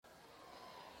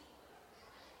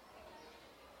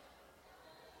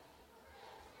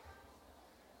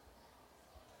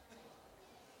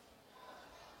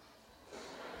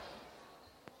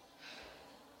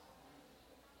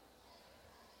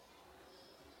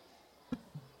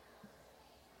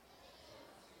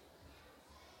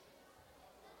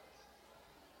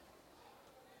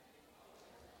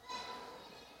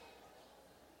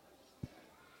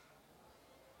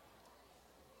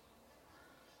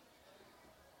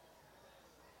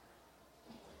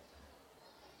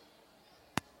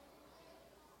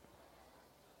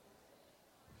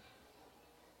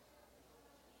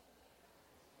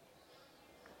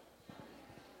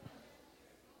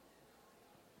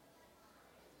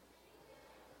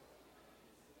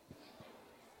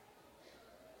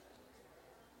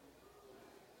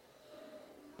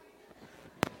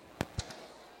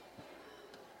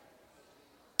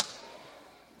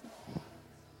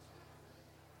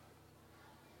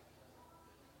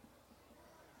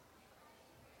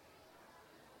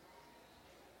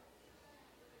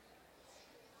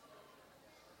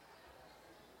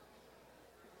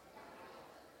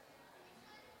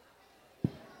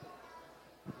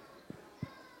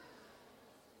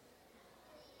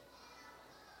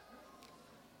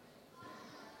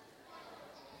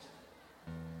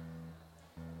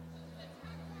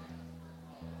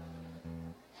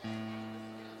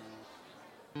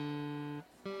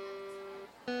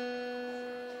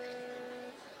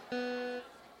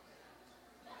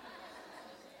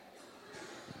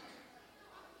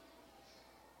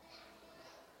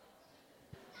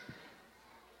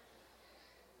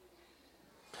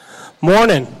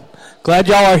Morning. Glad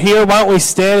y'all are here. Why don't we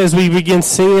stand as we begin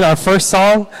singing our first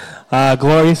song,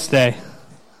 Glorious Day.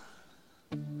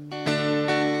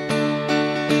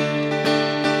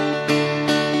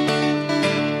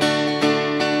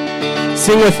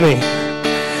 Sing with me.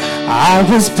 I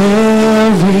was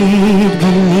buried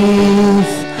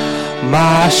beneath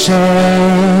my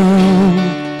shame,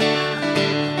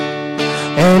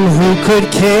 and who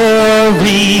could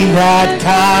carry that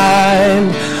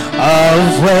kind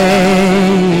of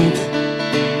weight?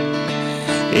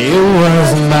 It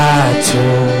was my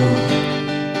turn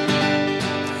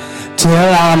till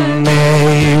I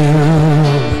met you,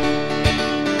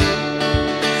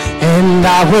 and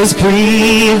I was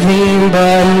breathing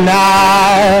but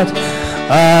not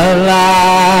alive,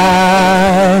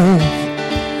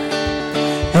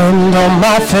 and all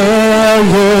my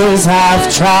failures I've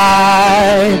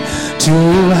tried to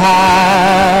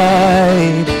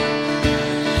hide.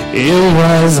 It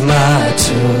was my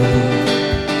turn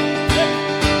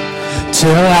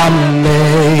till I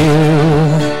met you.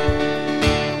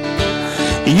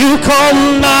 You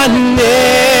called my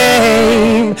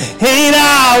name, and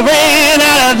I ran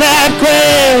out of that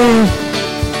grave,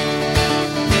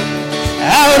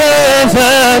 out of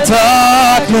the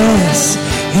darkness,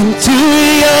 into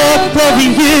your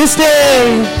glorious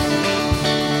day.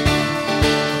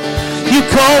 You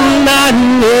called my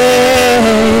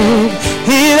name,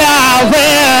 and I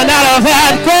ran out of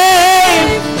that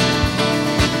grave,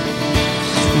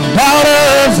 out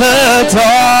of the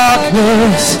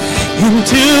darkness,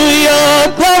 into your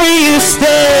glorious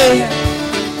day.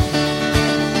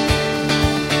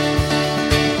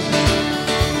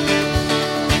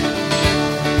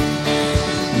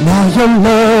 Now your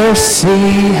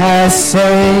mercy has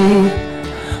saved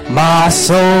my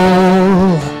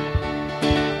soul,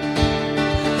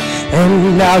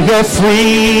 and now your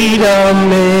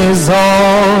freedom is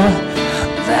all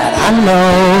that I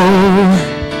know.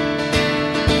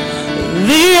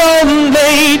 The old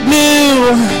maid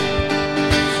knew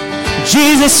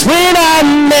Jesus when I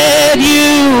met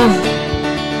you.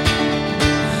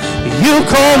 You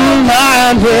called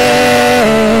my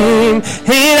name,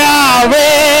 and I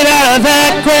ran out of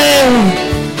that grave,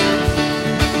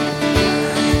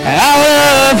 out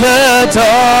of the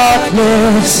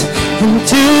darkness,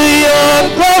 into your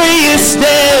glorious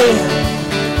day.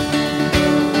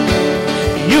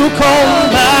 You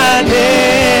called my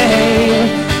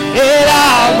name, and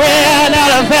I ran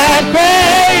out of that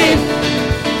grave,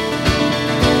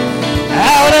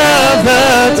 out of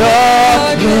the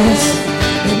darkness,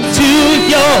 into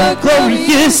your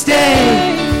glorious day.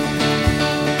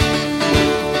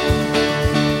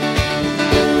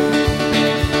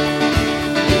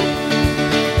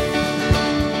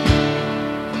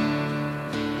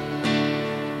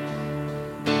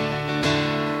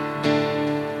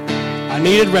 I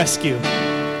needed rescue.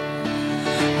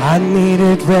 I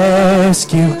needed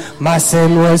rescue. My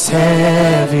sin was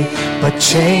heavy, but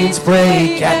chains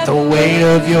break at the weight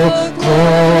of your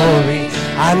glory.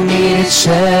 I needed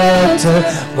shelter,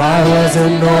 I was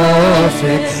an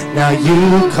orphan. Now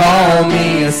you call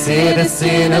me a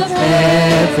citizen of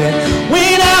heaven.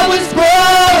 When I was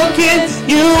broken,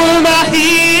 you were my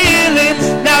healing.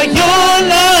 Now your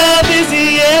love is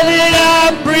the air that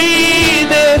I breathe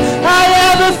in. I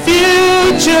have a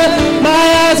future, my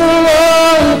eyes are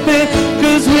open,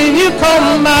 'cause when you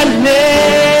call my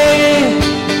name,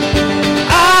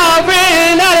 I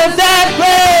ran out of that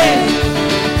grave,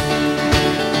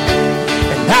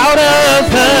 out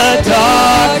of the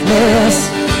darkness,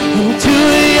 into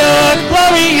your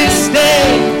glorious day.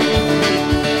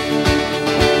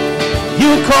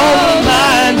 You called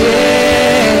my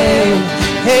name,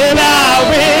 and I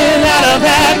ran out of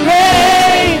that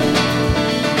grave,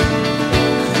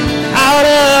 out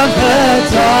of the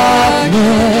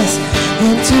darkness,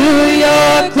 into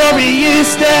your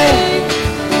glorious day.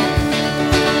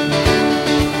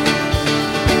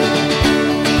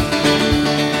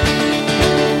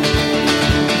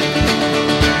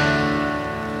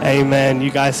 Amen.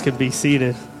 You guys can be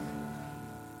seated.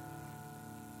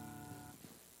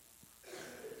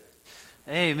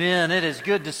 Amen. It is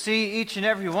good to see each and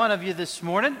every one of you this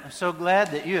morning. I'm so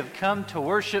glad that you have come to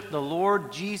worship the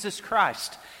Lord Jesus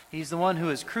Christ. He's the one who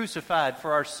is crucified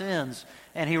for our sins,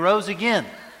 and He rose again,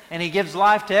 and He gives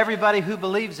life to everybody who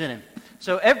believes in Him.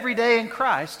 So every day in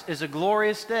Christ is a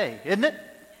glorious day, isn't it?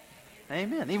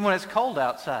 Amen. Even when it's cold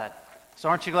outside. So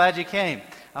aren't you glad you came?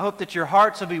 I hope that your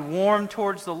hearts will be warm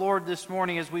towards the Lord this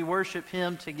morning as we worship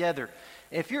Him together.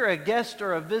 If you're a guest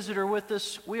or a visitor with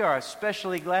us, we are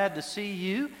especially glad to see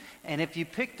you. And if you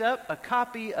picked up a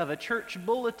copy of a church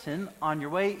bulletin on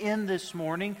your way in this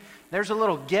morning, there's a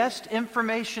little guest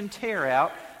information tear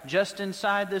out just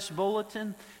inside this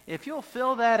bulletin. If you'll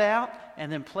fill that out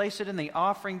and then place it in the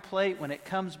offering plate when it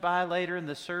comes by later in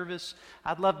the service,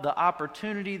 I'd love the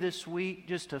opportunity this week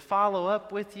just to follow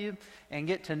up with you and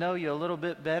get to know you a little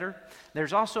bit better.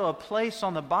 There's also a place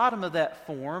on the bottom of that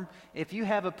form if you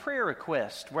have a prayer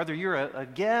request, whether you're a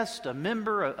guest, a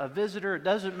member, a visitor, it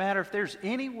doesn't matter. If there's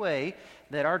any way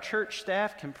that our church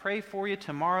staff can pray for you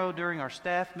tomorrow during our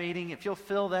staff meeting, if you'll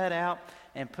fill that out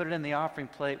and put it in the offering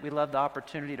plate, we love the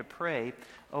opportunity to pray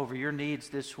over your needs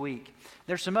this week.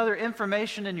 There's some other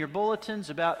information in your bulletins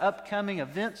about upcoming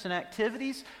events and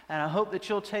activities, and I hope that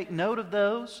you'll take note of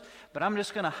those. But I'm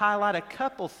just going to highlight a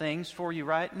couple things for you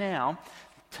right now.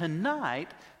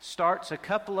 Tonight starts a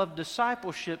couple of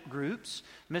discipleship groups.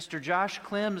 Mr. Josh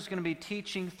Clem is going to be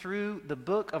teaching through the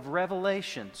book of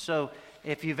Revelation. So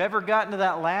if you've ever gotten to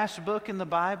that last book in the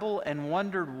Bible and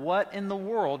wondered what in the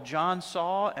world John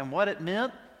saw and what it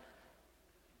meant,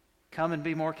 come and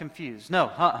be more confused.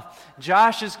 No,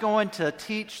 Josh is going to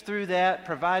teach through that,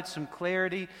 provide some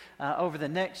clarity over the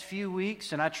next few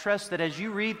weeks. And I trust that as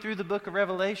you read through the book of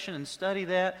Revelation and study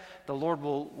that, the Lord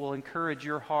will encourage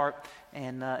your heart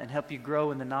and help you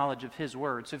grow in the knowledge of His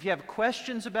Word. So if you have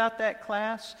questions about that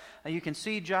class, you can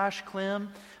see Josh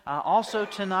Clem. Also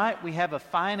tonight, we have a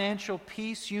Financial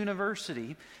Peace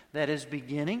University that is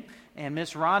beginning. And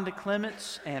Miss Rhonda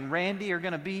Clements and Randy are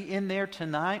going to be in there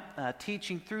tonight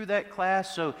teaching through that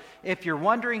class. So if you're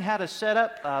wondering how to set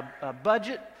up a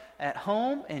budget at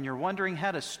home and you're wondering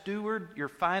how to steward your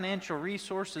financial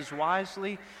resources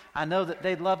wisely, I know that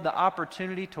they'd love the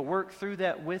opportunity to work through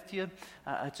that with you.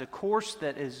 It's a course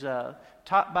that is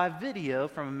taught by video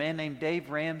from a man named Dave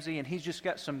Ramsey, and he's just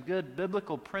got some good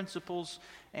biblical principles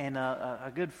and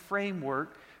a good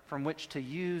framework from which to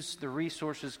use the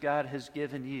resources God has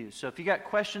given you. So if you got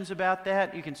questions about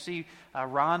that, you can see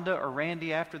Rhonda or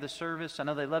Randy after the service. I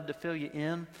know they love to fill you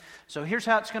in. So here's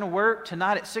how it's going to work.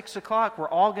 Tonight at 6 o'clock, we're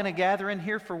all going to gather in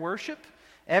here for worship.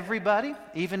 Everybody,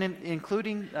 even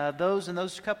including those in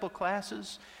those couple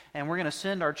classes. And we're going to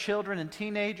send our children and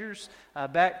teenagers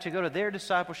back to go to their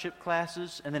discipleship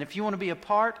classes. And then if you want to be a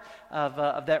part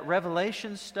of that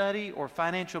Revelation study or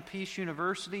Financial Peace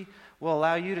University, we'll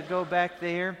allow you to go back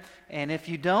there. And if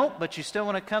you don't, but you still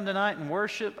want to come tonight and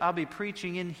worship, I'll be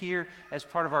preaching in here as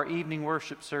part of our evening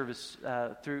worship service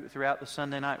throughout the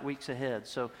Sunday night weeks ahead.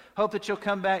 So hope that you'll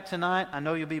come back tonight. I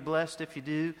know you'll be blessed if you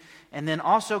do. And then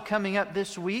also coming up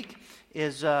this week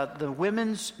is the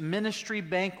Women's Ministry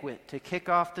Banquet to kick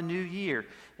off the new year.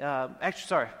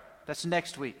 That's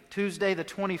next week, Tuesday the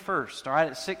 21st, all right,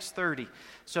 at 6:30.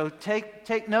 So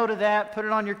take note of that. Put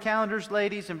it on your calendars,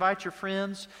 ladies. Invite your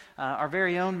friends. Our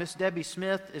very own Miss Debbie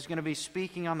Smith is going to be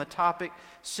speaking on the topic,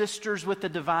 Sisters with a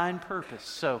Divine Purpose.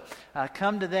 So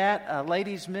come to that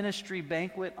ladies' ministry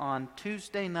banquet on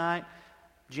Tuesday night,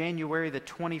 January the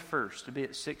 21st. It'll be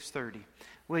at 6:30.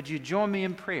 Would you join me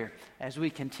in prayer as we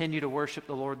continue to worship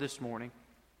the Lord this morning?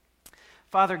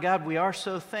 Father God, we are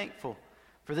so thankful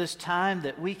for this time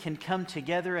that we can come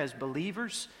together as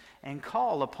believers and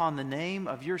call upon the name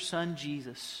of your Son,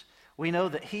 Jesus. We know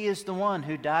that He is the one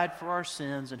who died for our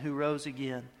sins and who rose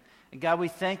again. And God, we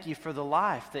thank you for the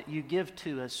life that you give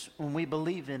to us when we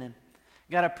believe in Him.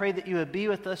 God, I pray that you would be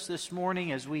with us this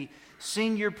morning as we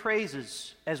sing your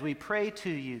praises, as we pray to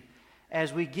you,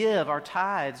 as we give our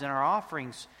tithes and our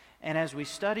offerings, and as we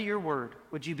study your word.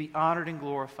 Would you be honored and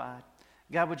glorified?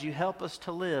 God, would you help us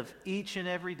to live each and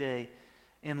every day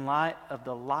in light of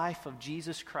the life of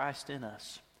Jesus Christ in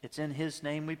us. It's in His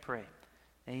name we pray.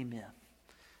 Amen.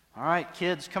 All right,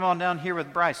 kids, come on down here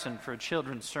with Bryson for a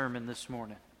children's sermon this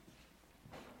morning.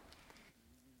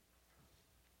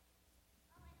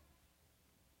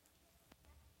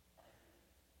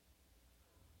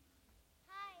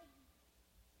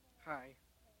 Hi.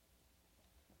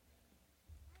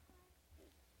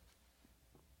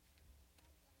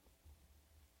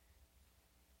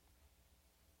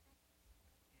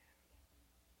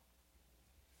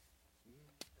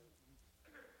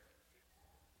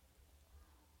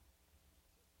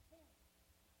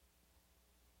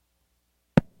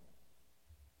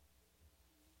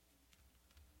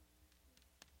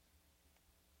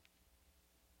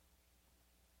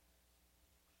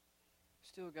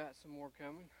 Still got some more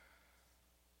coming.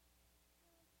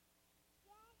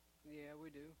 Yeah, we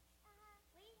do.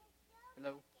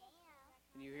 Hello?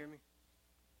 Can you hear me?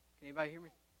 Can anybody hear me?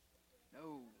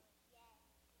 No.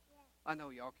 I know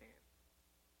y'all can.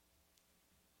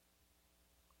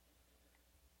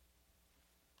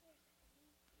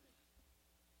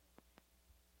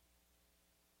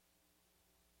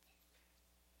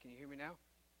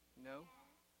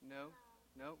 No?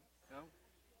 No? No?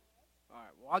 All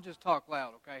right. Well, I'll just talk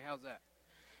loud, okay? How's that?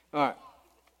 All right.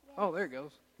 Oh, there it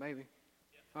goes. Maybe.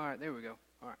 All right. There we go.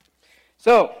 All right.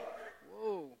 So,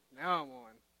 whoa. Now I'm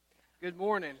on. Good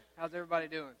morning. How's everybody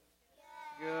doing?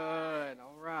 Good.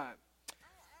 All right.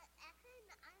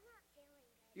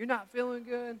 You're not feeling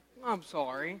good? I'm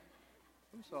sorry.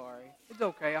 I'm sorry. It's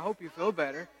okay. I hope you feel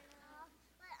better.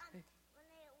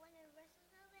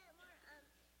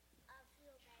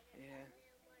 Yeah.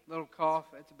 Little cough.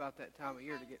 It's about that time of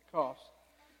year to get coughs.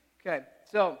 Okay.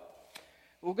 So,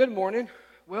 well, good morning.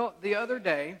 Well, the other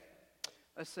day,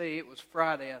 let's see, it was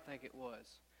Friday, I think it was.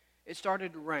 It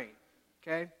started to rain.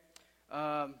 Okay.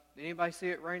 Did anybody see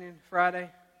it raining Friday?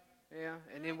 Yeah.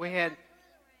 And then we had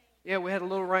a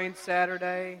little rain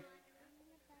Saturday.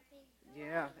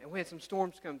 Yeah, and we had some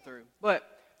storms come through. But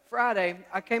Friday,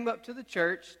 I came up to the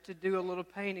church to do a little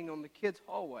painting on the kids'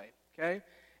 hallway, okay?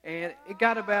 And it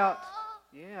got about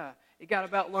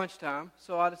lunchtime,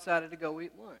 so I decided to go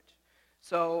eat lunch.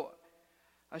 So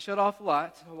I shut off the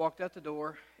lights, I walked out the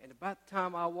door, and about the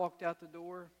time I walked out the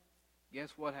door, guess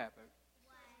what happened?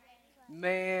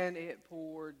 Man, it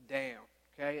poured down,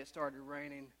 okay? It started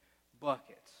raining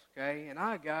buckets, okay? And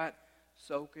I got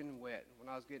soaking wet when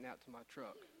I was getting out to my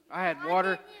truck. I had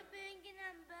water.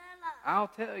 I'll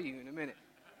tell you in a minute.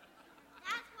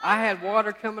 I had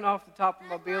water coming off the top of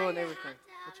my bill and everything.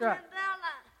 That's right.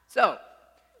 So,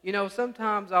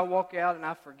 sometimes I walk out and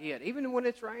I forget. Even when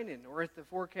it's raining or if the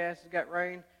forecast has got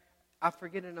rain, I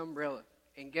forget an umbrella.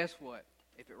 And guess what?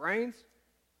 If it rains,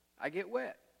 I get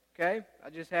wet. Okay? I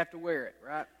just have to wear it,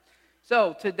 right?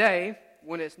 So, today,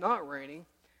 when it's not raining,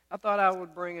 I thought I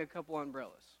would bring a couple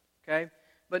umbrellas. Okay?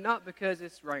 But not because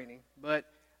it's raining, but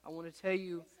I want to tell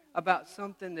you about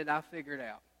something that I figured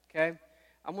out, okay?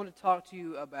 I want to talk to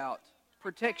you about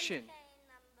protection.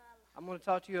 I'm going to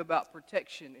talk to you about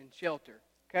protection and shelter,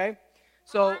 okay?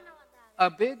 So, a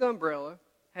big umbrella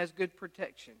has good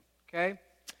protection, okay?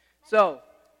 So,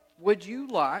 would you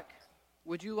like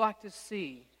to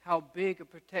see how big a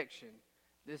protection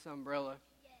this umbrella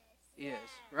is,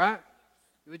 right?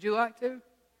 Would you like to?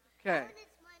 Okay.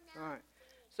 All right.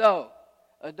 So,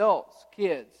 adults,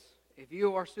 kids, if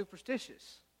you are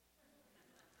superstitious,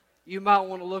 you might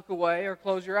want to look away or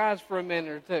close your eyes for a minute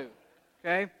or two,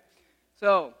 okay?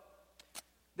 So,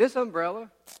 this umbrella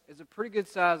is a pretty good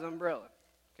size umbrella,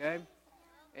 okay?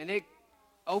 And it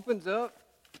opens up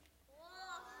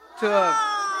to a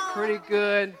pretty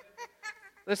good,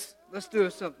 let's do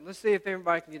something. Let's see if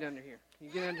everybody can get under here. Can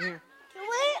you get under here? Can we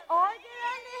all get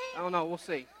under here? I don't know, we'll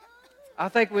see. I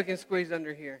think we can squeeze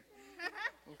under here,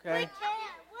 okay? We can.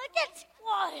 We can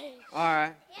squash. All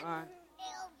right.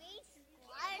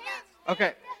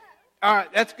 Okay. All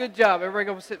right, that's a good job. Everybody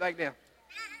go sit back down.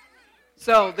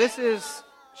 So this is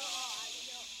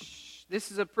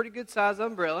a pretty good size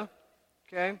umbrella,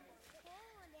 okay?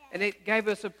 And it gave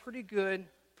us a pretty good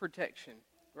protection,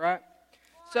 right?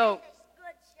 So,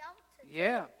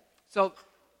 yeah. So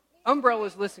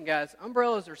umbrellas, listen guys,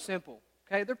 umbrellas are simple,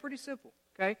 okay? They're pretty simple,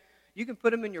 okay? You can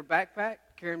put them in your backpack,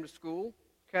 carry them to school,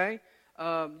 okay?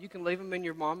 You can leave them in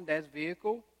your mom and dad's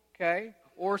vehicle, okay?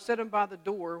 Or set them by the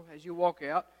door as you walk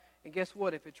out. And guess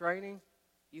what? If it's raining,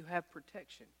 you have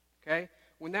protection, okay?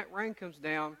 When that rain comes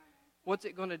down, what's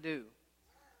it going to do?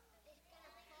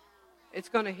 It's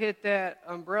going to hit that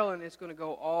umbrella and it's going to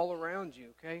go all around you,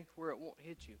 okay? Where it won't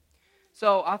hit you.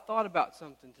 So I thought about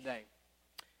something today.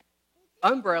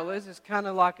 Umbrellas is kind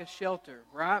of like a shelter,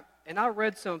 right? And I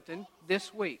read something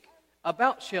this week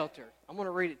about shelter. I'm going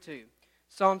to read it to you.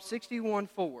 Psalm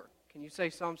 61:4. Can you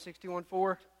say Psalm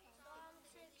 61:4?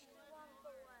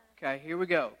 Okay, here we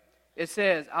go. It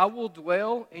says, I will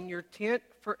dwell in your tent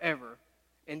forever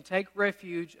and take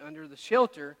refuge under the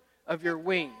shelter of your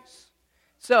wings.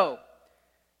 So,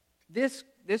 this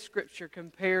scripture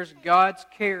compares God's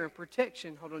care and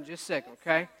protection. Hold on just a second,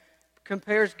 okay?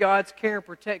 Compares God's care and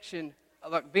protection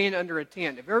like being under a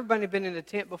tent. Have everybody been in a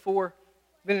tent before?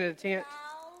 Been in a tent?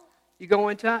 You go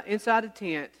inside a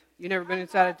tent. You never been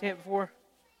inside a tent before?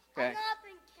 Okay.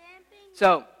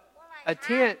 So, a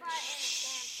tent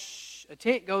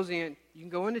goes in, you can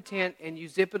go in the tent and you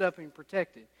zip it up and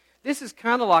protect it. This is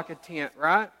kind of like a tent,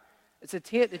 right? It's a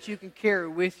tent that you can carry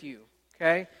with you,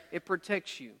 okay? It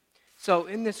protects you. So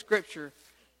in this scripture,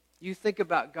 you think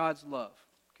about God's love,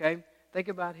 okay? Think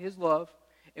about His love.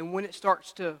 And when it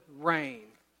starts to rain,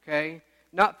 okay?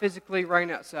 Not physically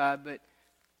rain outside, but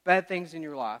bad things in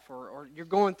your life or you're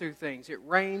going through things. It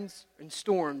rains and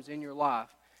storms in your life.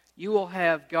 You will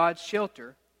have God's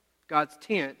shelter, God's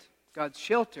tent, God's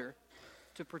shelter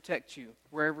to protect you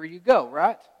wherever you go,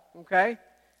 right? Okay?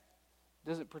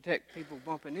 Doesn't protect people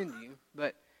bumping into you,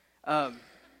 but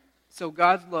So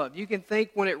God's love. You can think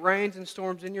when it rains and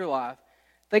storms in your life,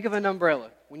 think of an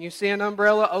umbrella. When you see an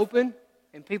umbrella open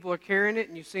and people are carrying it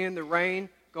and you see the rain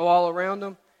go all around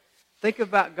them, think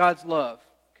about God's love,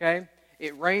 okay?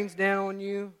 It rains down on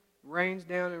you, rains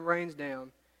down and rains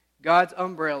down. God's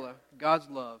umbrella, God's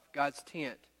love, God's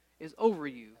tent is over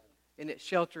you, and it's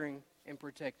sheltering and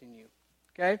protecting you,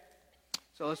 okay?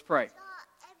 So let's pray.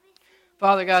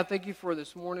 Father God, thank you for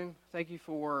this morning. Thank you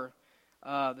for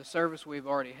the service we've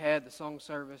already had, the song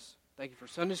service. Thank you for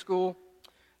Sunday school.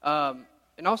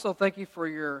 And also thank you for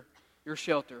your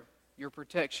shelter, your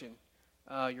protection,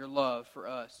 your love for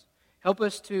us. Help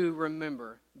us to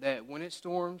remember that when it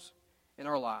storms in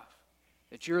our life,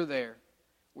 that you're there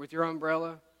with your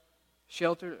umbrella,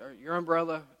 your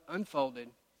umbrella unfolded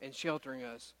and sheltering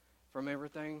us from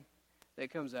everything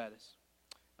that comes at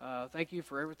us. Thank you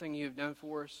for everything you've done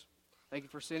for us. Thank you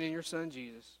for sending your son,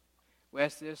 Jesus. We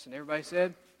ask this, and everybody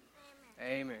said,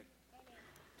 Amen.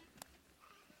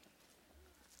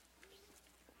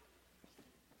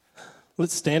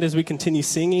 Let's stand as we continue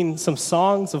singing some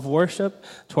songs of worship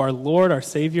to our Lord, our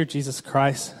Savior, Jesus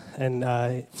Christ. And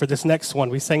for this next one,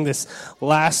 we sang this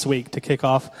last week to kick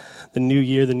off the new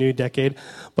year, the new decade.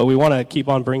 But we want to keep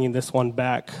on bringing this one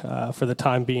back for the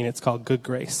time being. It's called Good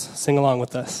Grace. Sing along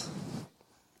with us.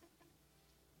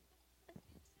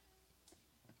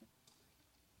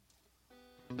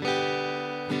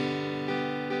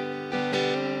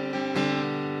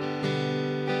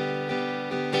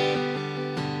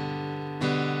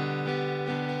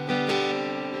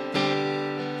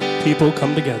 People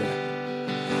come together.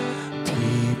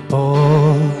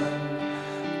 People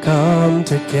come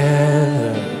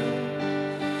together.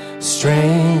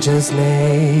 Strangers,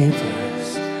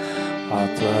 neighbors, our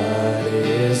blood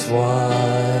is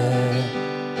one.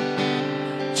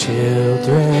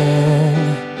 Children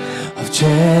of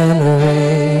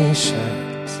generations,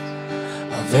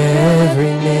 of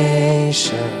every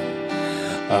nation,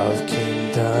 of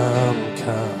kingdom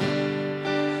come.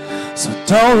 So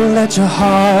don't let your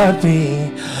heart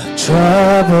be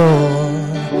troubled.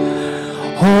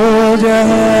 Hold your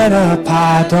head up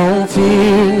high, don't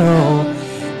fear no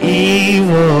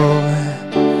evil.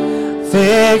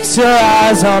 Fix your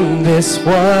eyes on this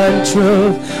one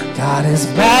truth. God is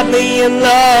madly in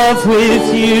love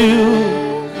with you.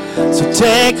 So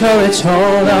take courage,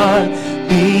 hold on,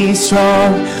 be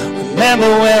strong. Remember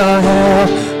where our help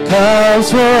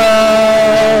comes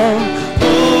from.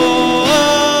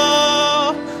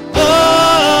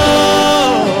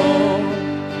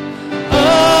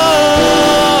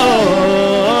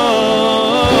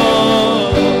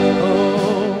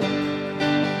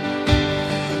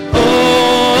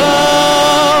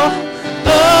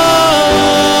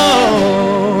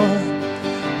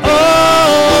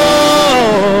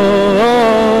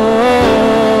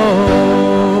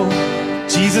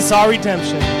 Our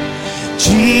redemption.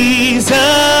 Jesus,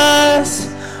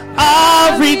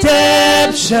 our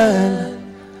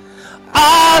redemption,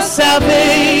 our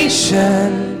salvation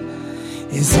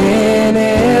is in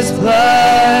His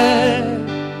blood.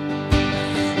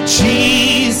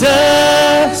 Jesus,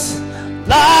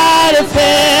 light of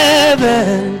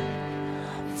heaven,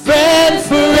 friend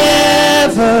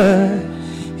forever,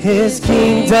 His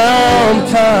kingdom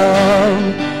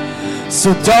come.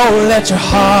 So don't let your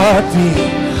heart be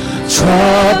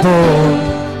trouble.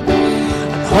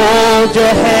 Hold your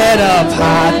head up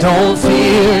high, don't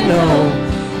fear no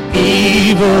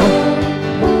evil.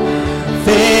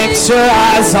 Fix your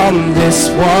eyes on this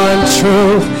one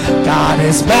truth. God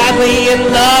is madly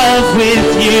in love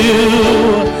with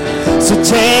you. So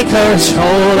take courage,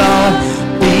 hold on,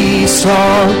 be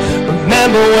strong.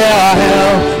 Remember where our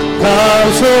help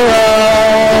comes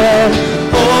from.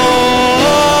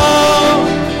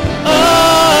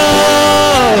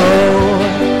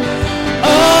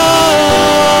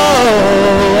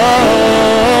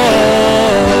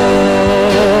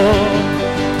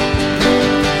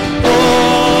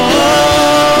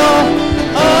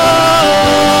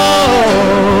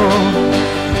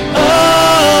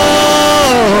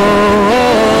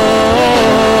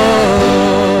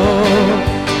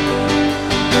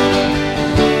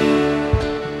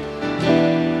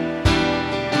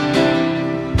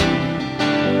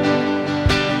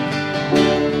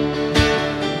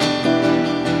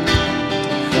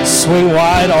 Swing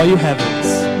wide, all you heavens.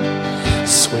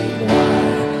 Swing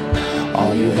wide,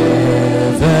 all you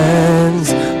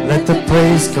heavens. Let the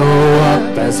praise go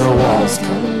up as the walls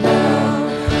come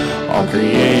down. All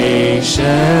creation,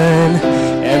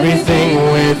 everything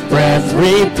with breath,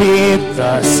 repeat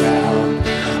the sound.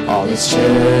 All His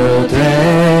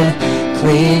children,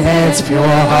 clean hands, pure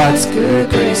hearts, good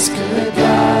grace, good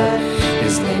God.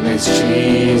 His name is is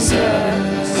Jesus.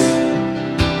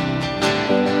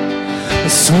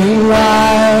 Swing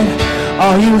wide,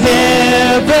 all you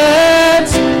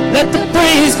heavens, let the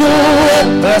praise go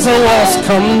up as the walls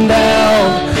come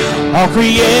down. All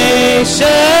creation,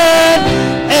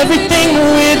 everything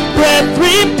with breath,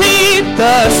 repeat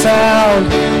the sound.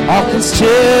 All His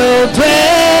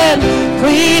children,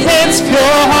 clean hands,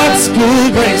 pure hearts,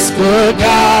 good grace, good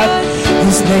God.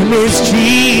 His name is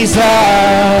Jesus.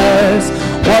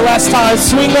 One last time,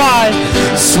 swing wide,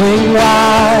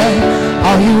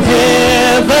 all you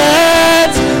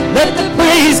heavens, let the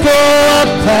praise go up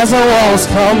as the walls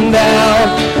come down.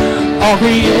 All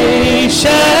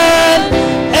creation,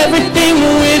 everything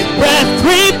with breath,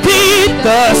 repeat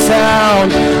the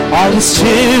sound. All His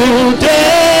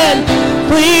children,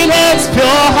 clean hands,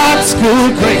 pure hearts,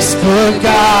 good grace, good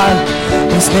God.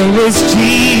 His name is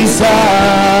Jesus.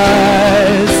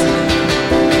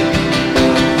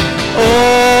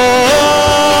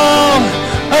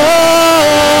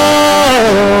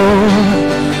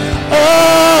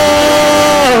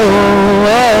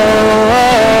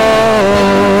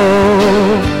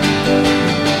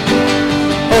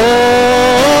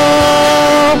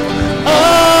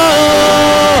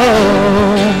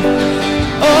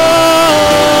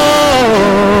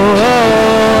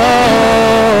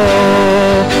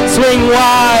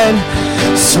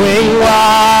 Swing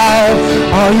wide,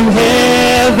 all you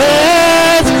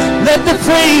heavens, let the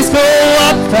praise go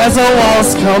up as the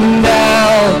walls come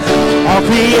down. All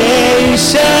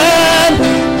creation,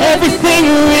 everything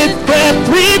with breath,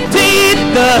 repeat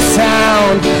the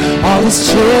sound. All His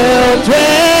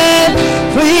children,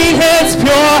 clean hands,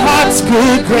 pure hearts,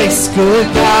 good grace,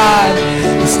 good God.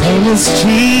 His name is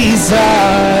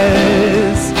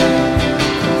Jesus.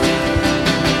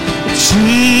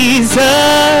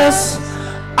 Jesus,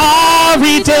 our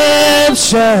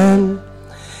redemption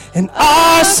and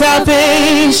our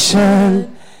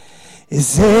salvation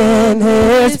is in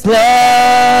His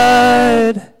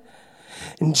blood.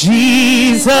 And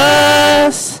Jesus,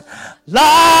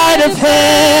 light of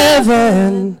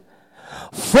heaven,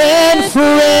 friend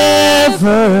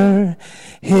forever,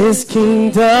 His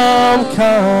kingdom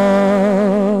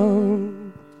come.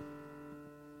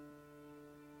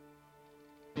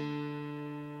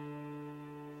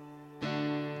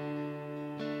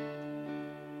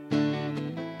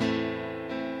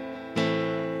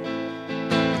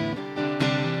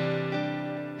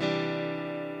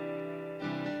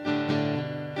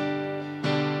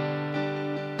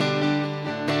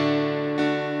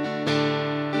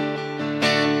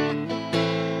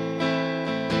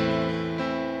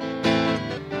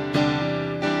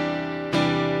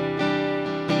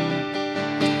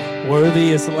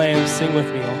 Worthy is the Lamb, sing with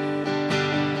me all.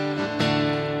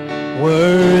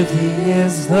 Worthy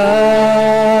is the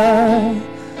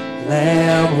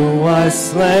Lamb who was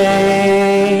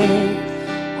slain,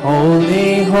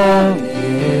 holy, holy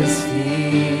is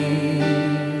He.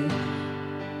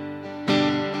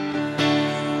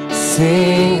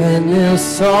 Sing a new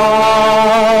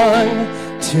song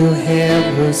to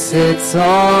Him who sits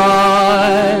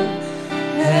on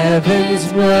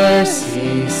heaven's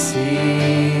mercy seat.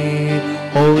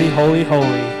 Holy, holy,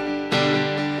 holy.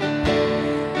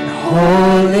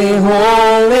 Holy,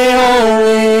 holy,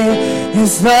 holy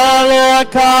is the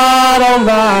Lord God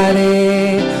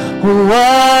Almighty, who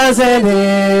was and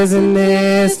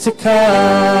is to come.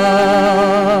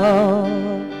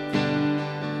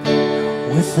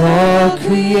 With all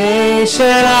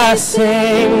creation I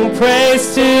sing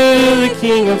praise to the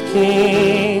King of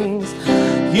Kings.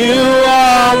 You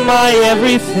are my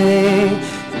everything,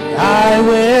 and I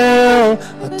will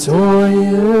adore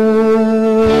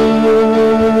you.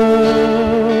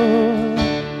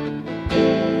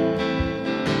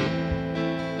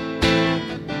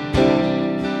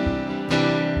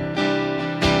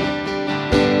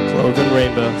 Clothed in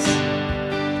rainbows.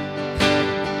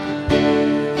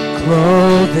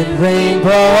 Clothed in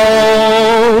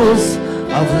rainbows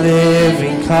of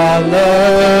living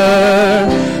color,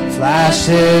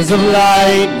 flashes of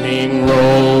lightning,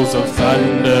 rolls of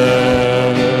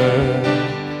thunder.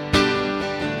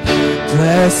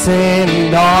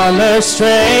 Blessing, honor,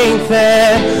 strength,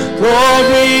 and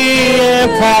glory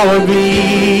and power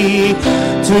be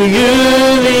to you,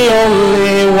 the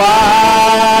only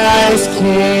wise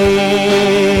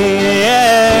King.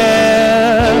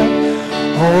 Yeah.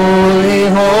 Holy,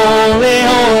 holy,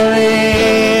 holy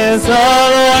is the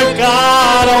Lord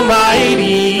God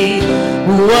Almighty,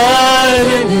 who was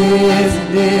and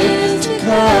is to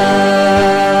come.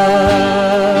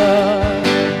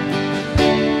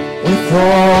 With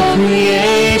all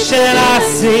creation I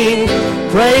sing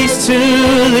praise to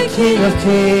the King of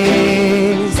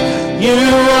Kings. You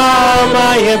are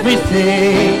my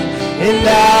everything, and I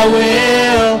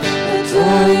will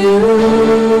adore you.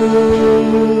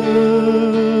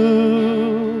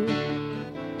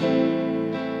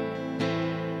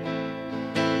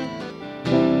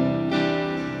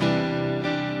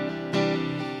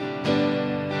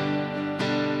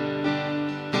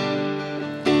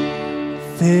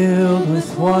 Filled with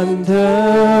wonder,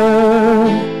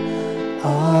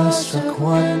 awestruck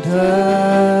wonder,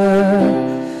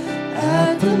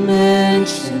 at the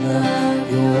mention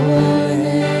of your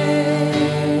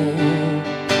name.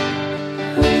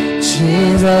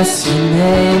 Jesus, your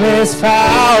name is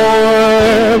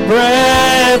power,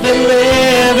 breath and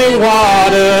living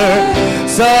water,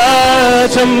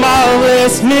 such a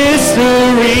marvelous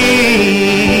mystery.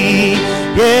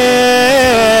 Yeah.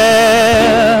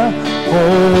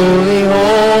 Holy,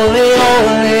 holy,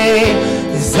 holy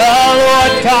is the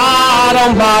Lord God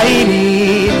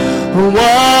Almighty, who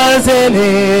was and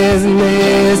is and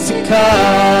is to come.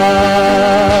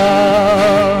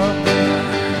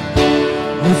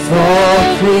 With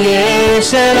all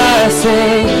creation I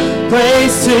sing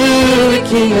praise to the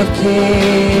King of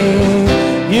Kings.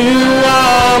 You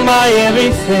are my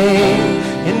everything,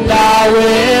 and I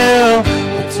will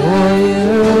adore you.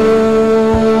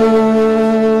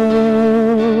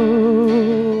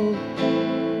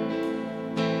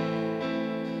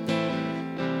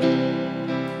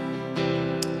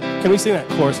 Can we sing that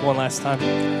chorus one last time?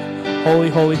 Holy,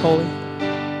 holy, holy.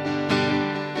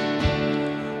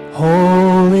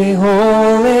 Holy,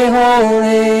 holy,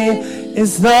 holy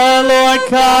is the Lord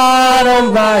God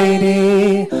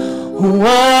Almighty, who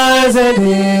was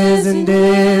and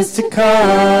is to come.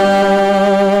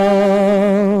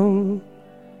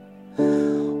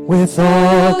 With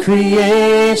all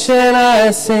creation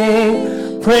I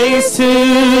sing praise to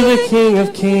the King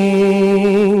of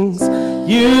Kings.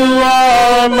 You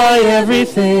are my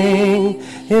everything,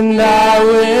 and I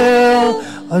will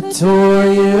adore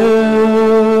you.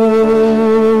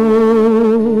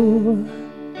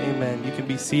 Amen. You can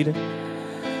be seated.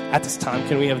 At this time,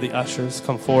 can we have the ushers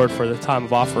come forward for the time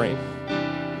of offering?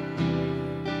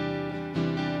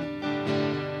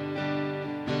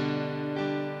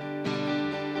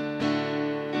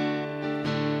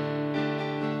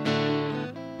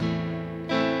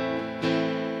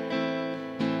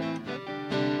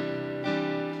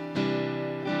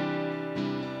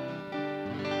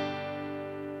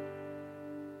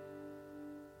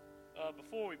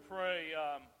 Before we pray,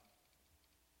 I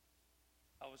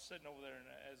was sitting over there, and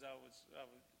as I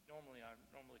normally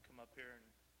come up here and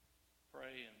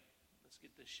pray, and let's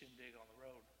get this shindig on the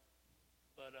road.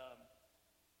 But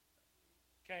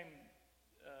came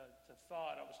to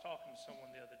thought. I was talking to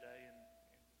someone the other day, and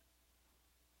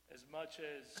as much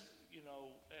as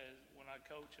as when I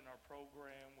coach in our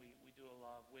program, we do a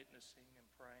lot of witnessing and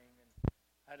praying. And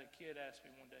I had a kid ask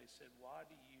me one day, said, "Why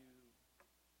do you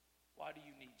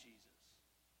need Jesus?"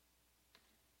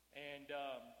 And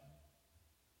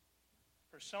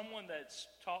for someone that's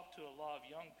talked to a lot of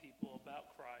young people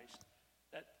about Christ,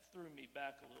 that threw me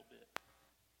back a little bit.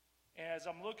 And as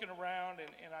I'm looking around,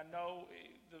 and I know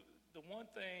the one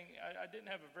thing, I didn't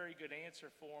have a very good answer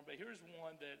for him, but here's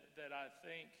one that I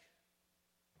think,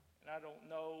 and I don't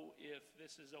know if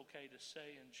this is okay to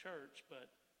say in church, but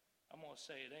I'm going to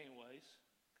say it anyways,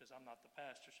 because I'm not the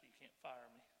pastor, so you can't fire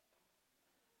me.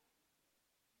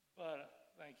 But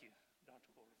thank you,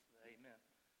 Dr. Gordon, for that. Amen.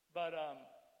 But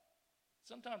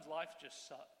sometimes life just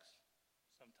sucks.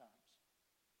 Sometimes.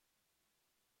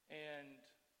 And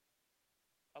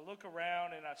I look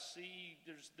around and I see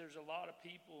there's a lot of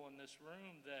people in this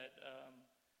room that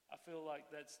I feel like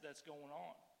that's going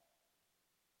on.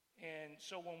 And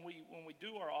so when we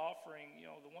do our offering,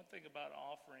 the one thing about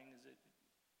offering is it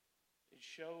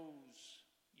shows,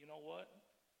 you know what?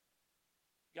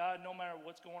 God, no matter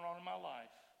what's going on in my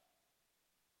life,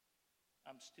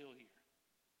 I'm still here.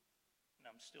 And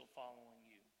I'm still following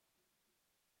you.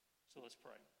 So let's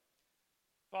pray.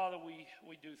 Father, we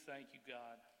do thank you,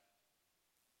 God.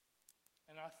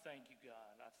 And I thank you,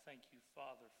 God. I thank you,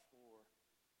 Father, for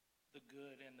the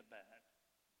good and the bad.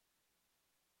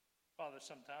 Father,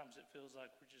 sometimes it feels like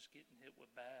we're just getting hit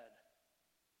with bad.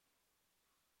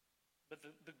 But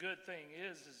the good thing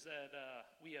is that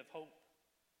we have hope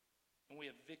and we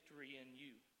have victory in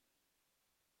you.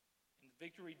 And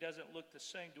victory doesn't look the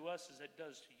same to us as it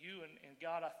does to you. And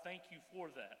God, I thank you for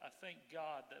that. I thank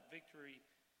God that victory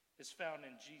is found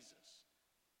in Jesus.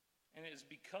 And it is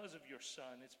because of your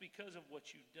Son. It's because of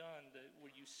what you've done,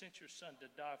 where you sent your Son to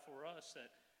die for us,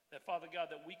 that Father God,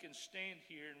 that we can stand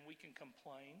here and we can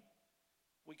complain,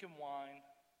 we can whine,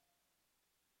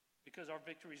 Because our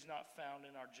victory is not found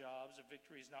in our jobs. Our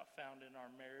victory is not found in our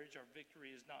marriage. Our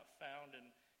victory is not found in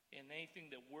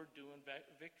anything that we're doing.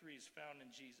 Victory is found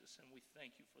in Jesus, and we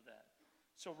thank you for that.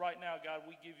 So right now, God,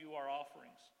 we give you our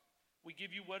offerings. We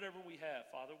give you whatever we have,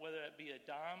 Father, whether it be a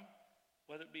dime,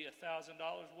 whether it be $1,000,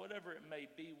 whatever it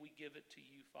may be, we give it to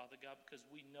you, Father God, because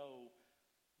we know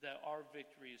that our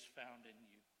victory is found in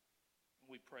you.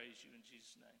 We praise you in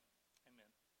Jesus' name. Amen.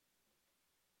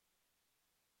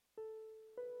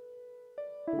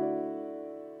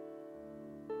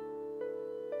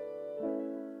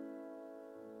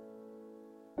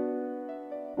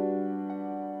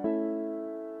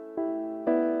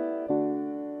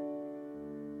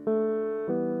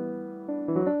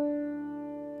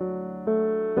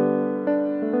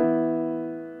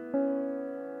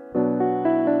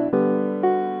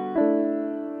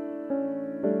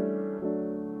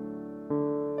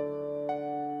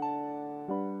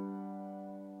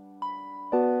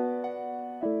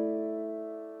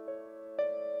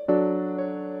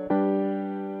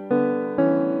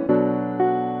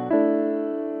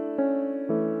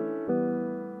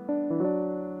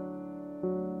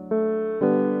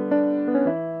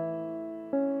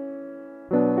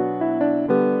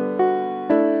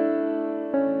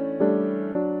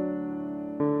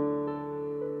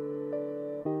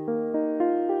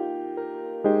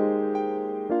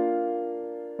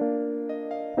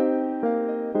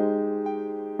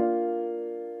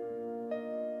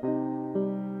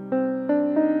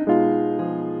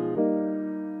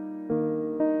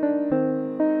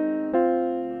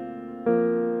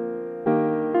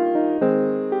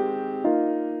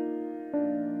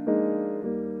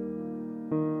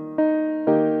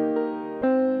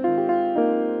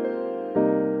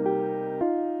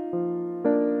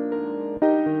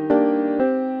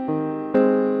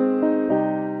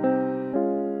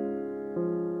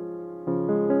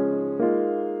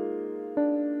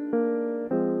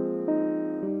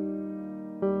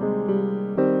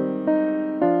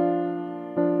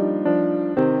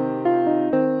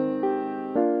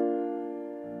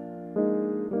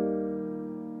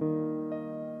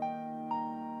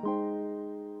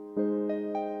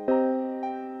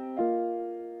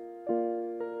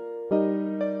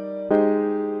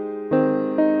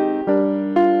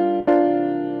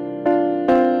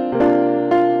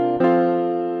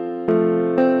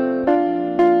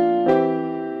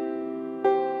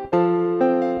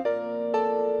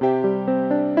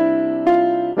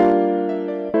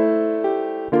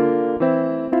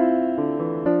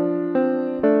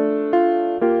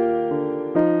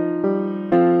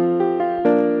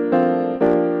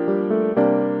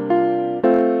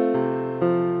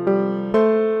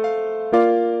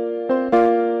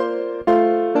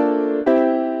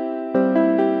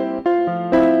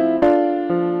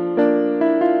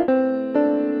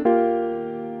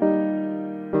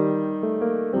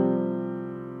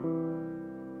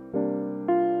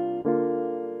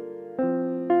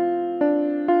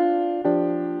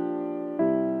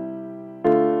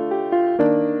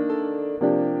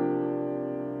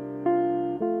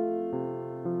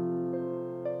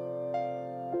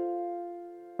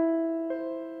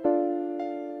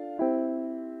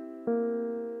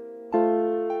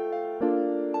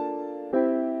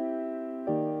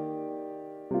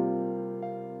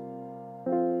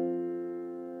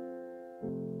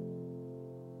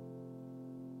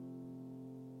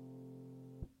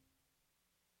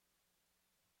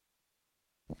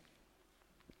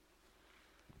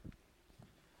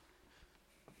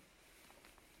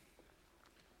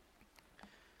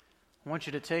 I want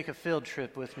you to take a field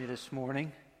trip with me this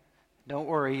morning. Don't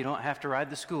worry, you don't have to ride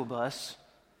the school bus.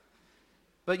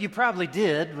 But you probably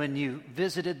did when you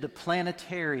visited the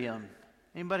planetarium.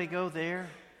 Anybody go there?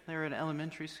 They were in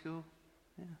elementary school?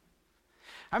 Yeah.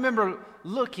 I remember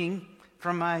looking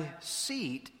from my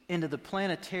seat into the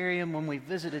planetarium when we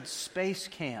visited Space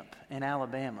Camp in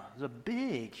Alabama. It was a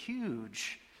big,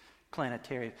 huge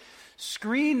planetarium.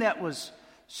 Screen that was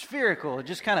spherical. It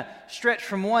just kind of stretched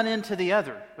from one end to the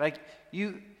other. Like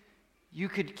you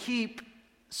could keep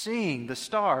seeing the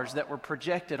stars that were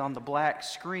projected on the black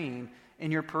screen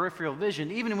in your peripheral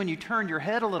vision. Even when you turned your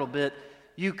head a little bit,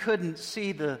 you couldn't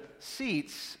see the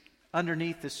seats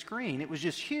underneath the screen. It was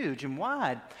just huge and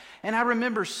wide. And I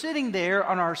remember sitting there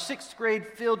on our 6th grade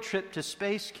field trip to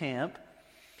Space Camp,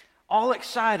 all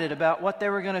excited about what they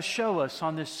were going to show us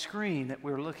on this screen that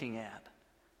we were looking at.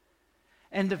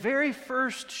 And the very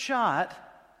first shot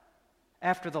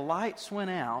after the lights went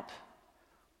out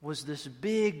was this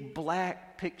big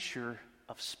black picture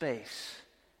of space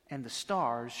and the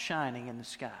stars shining in the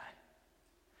sky.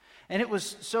 And it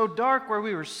was so dark where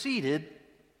we were seated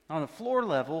on the floor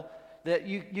level, that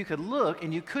you could look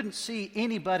and you couldn't see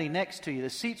anybody next to you. The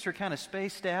seats are kind of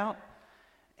spaced out.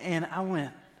 And I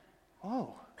went,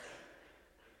 whoa.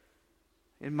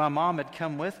 And my mom had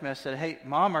come with me. I said, hey,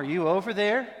 Mom, are you over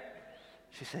there?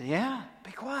 She said, yeah,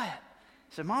 be quiet.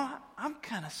 I said, Mom, I'm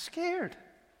kind of scared.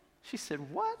 She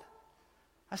said, what?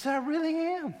 I said, I really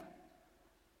am.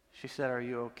 She said, are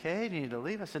you okay? Do you need to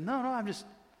leave? I said, no,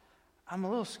 I'm a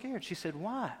little scared. She said,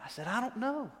 why? I said, I don't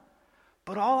know.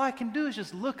 But all I can do is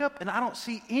just look up and I don't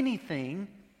see anything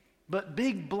but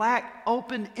big, black,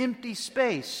 open, empty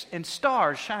space and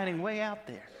stars shining way out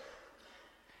there.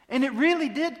 And it really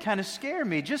did kind of scare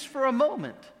me just for a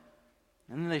moment.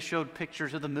 And then they showed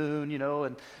pictures of the moon,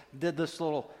 and did this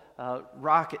little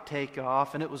rocket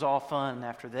takeoff, and it was all fun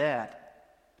after that.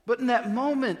 But in that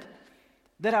moment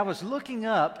that I was looking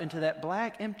up into that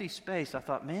black, empty space, I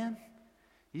thought, man,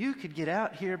 you could get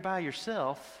out here by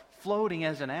yourself, floating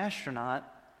as an astronaut,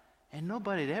 and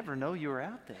nobody'd ever know you were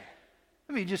out there.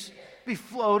 I mean, just be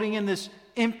floating in this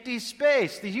empty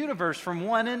space, the universe from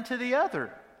one end to the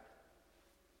other.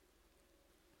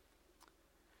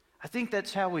 I think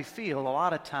that's how we feel a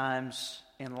lot of times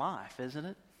in life, isn't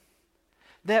it?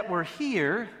 That we're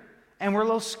here and we're a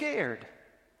little scared.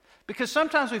 Because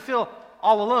sometimes we feel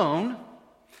all alone.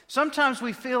 Sometimes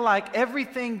we feel like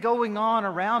everything going on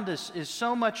around us is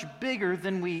so much bigger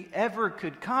than we ever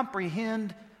could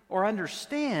comprehend or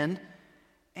understand.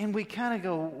 And we kind of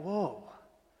go, whoa,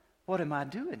 what am I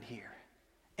doing here?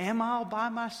 Am I all by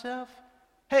myself?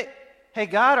 Hey,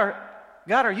 God,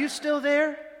 are you still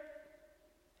there?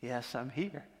 Yes, I'm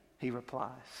here, he replies.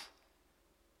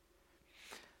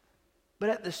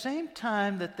 But at the same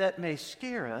time that may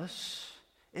scare us,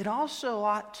 it also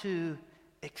ought to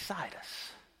excite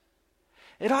us.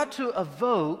 It ought to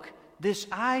evoke this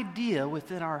idea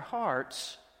within our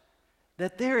hearts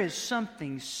that there is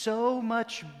something so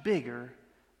much bigger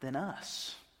than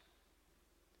us.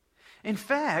 In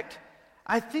fact,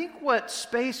 I think what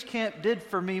Space Camp did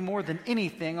for me more than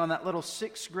anything on that little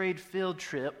 6th grade field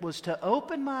trip was to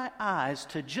open my eyes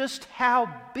to just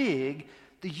how big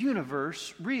the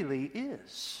universe really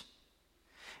is.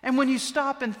 And when you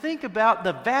stop and think about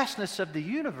the vastness of the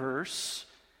universe,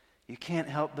 you can't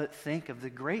help but think of the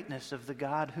greatness of the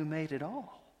God who made it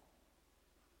all.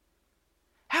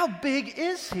 How big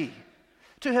is he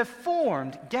to have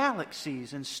formed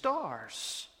galaxies and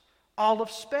stars, all of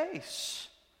space?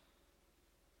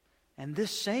 And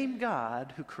this same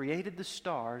God who created the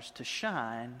stars to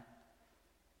shine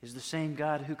is the same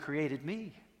God who created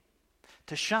me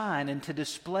to shine and to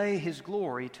display his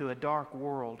glory to a dark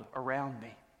world around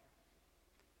me.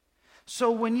 So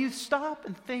when you stop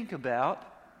and think about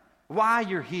why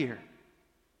you're here,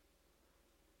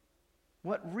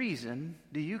 what reason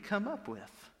do you come up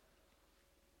with?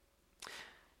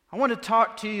 I want to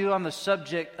talk to you on the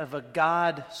subject of a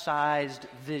God-sized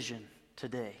vision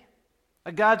today.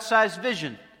 A God-sized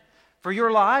vision for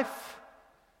your life,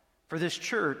 for this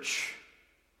church.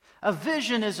 A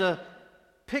vision is a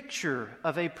picture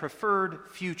of a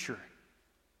preferred future.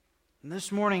 And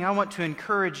this morning I want to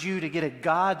encourage you to get a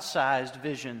God-sized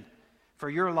vision for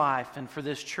your life and for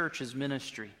this church's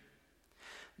ministry.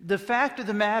 The fact of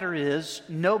the matter is,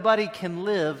 nobody can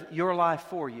live your life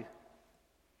for you.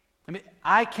 I mean,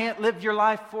 I can't live your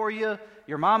life for you.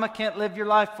 Your mama can't live your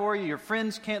life for you. Your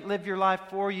friends can't live your life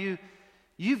for you.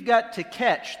 You've got to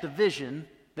catch the vision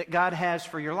that God has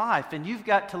for your life, and you've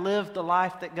got to live the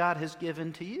life that God has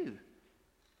given to you.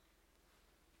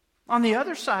 On the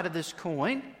other side of this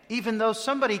coin, even though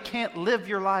somebody can't live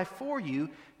your life for you,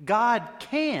 God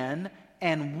can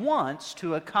and wants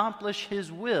to accomplish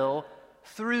his will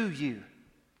through you.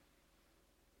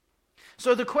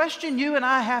 So the question you and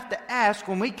I have to ask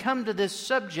when we come to this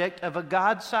subject of a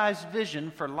God-sized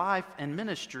vision for life and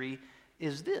ministry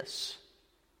is this: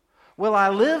 will I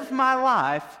live my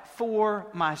life for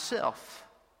myself?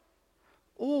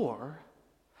 Or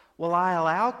will I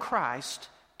allow Christ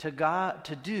to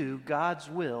do God's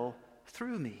will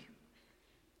through me?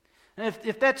 And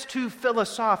if that's too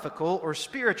philosophical or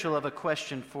spiritual of a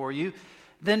question for you,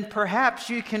 then perhaps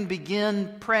you can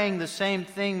begin praying the same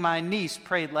thing my niece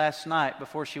prayed last night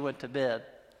before she went to bed.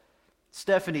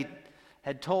 Stephanie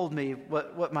had told me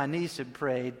what my niece had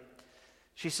prayed.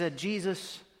 She said,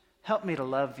 Jesus, help me to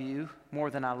love you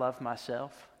more than I love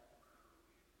myself.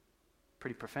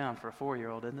 Pretty profound for a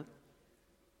 4-year-old, isn't it?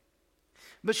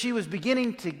 But she was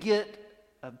beginning to get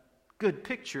a good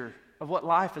picture of what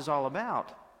life is all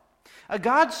about. A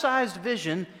God-sized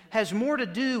vision has more to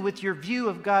do with your view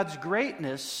of God's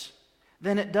greatness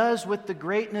than it does with the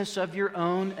greatness of your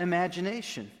own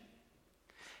imagination.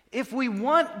 If we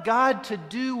want God to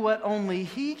do what only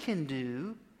he can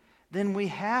do, then we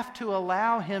have to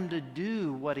allow Him to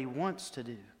do what He wants to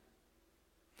do.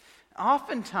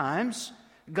 Oftentimes,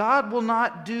 God will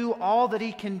not do all that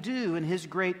He can do in His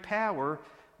great power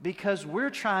because we're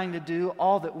trying to do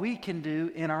all that we can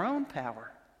do in our own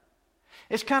power.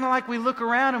 It's kind of like we look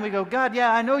around and we go, God,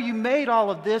 yeah, I know you made all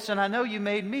of this and I know you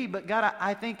made me, but God,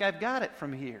 I think I've got it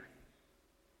from here.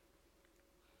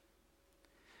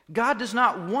 God does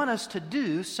not want us to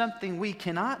do something we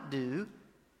cannot do.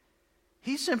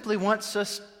 He simply wants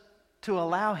us to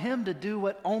allow Him to do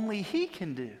what only He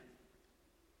can do.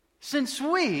 Since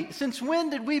when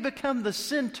did we become the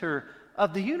center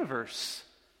of the universe?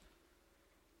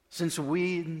 Since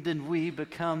when did we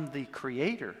become the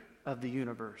creator of the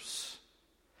universe?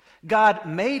 God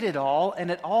made it all, and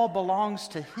it all belongs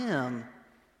to Him.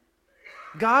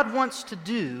 God wants to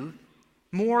do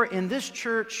more in this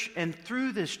church and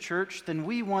through this church than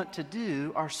we want to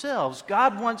do ourselves.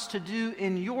 God wants to do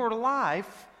in your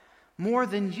life more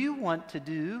than you want to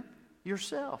do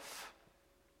yourself.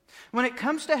 When it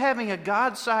comes to having a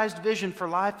God-sized vision for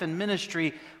life and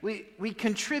ministry, we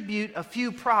contribute a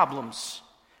few problems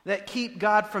that keep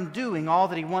God from doing all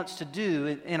that He wants to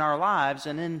do in our lives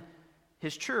and in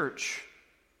His church.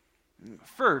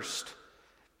 First,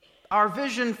 our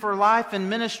vision for life and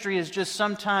ministry is just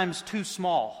sometimes too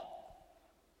small.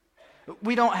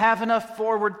 We don't have enough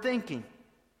forward thinking.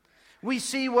 We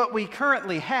see what we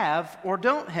currently have or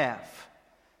don't have.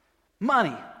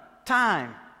 Money,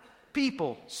 time,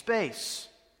 people, space.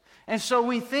 And so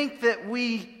we think that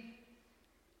we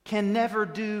can never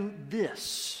do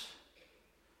this.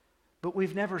 But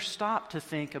we've never stopped to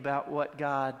think about what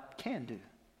God can do.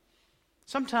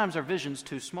 Sometimes our vision's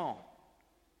too small.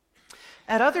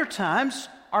 At other times,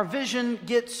 our vision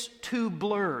gets too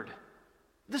blurred.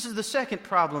 This is the second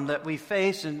problem that we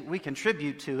face, and we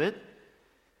contribute to it.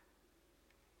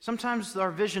 Sometimes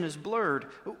our vision is blurred.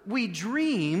 We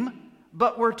dream,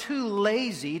 but we're too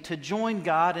lazy to join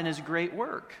God in His great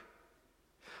work.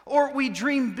 Or we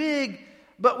dream big,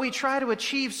 but we try to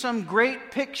achieve some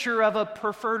great picture of a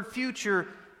preferred future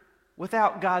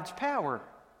without God's power.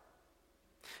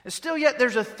 And still yet,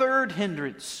 there's a third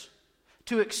hindrance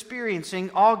to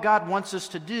experiencing all God wants us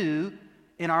to do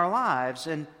in our lives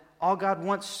and all God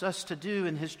wants us to do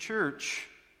in His church.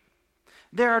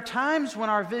 There are times when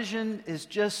our vision is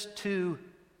just too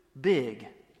big.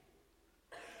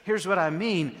 Here's what I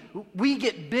mean. We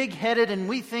get big-headed and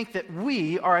we think that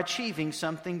we are achieving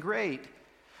something great.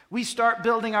 We start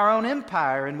building our own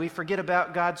empire and we forget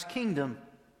about God's kingdom.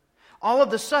 All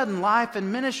of a sudden, life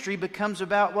and ministry becomes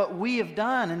about what we have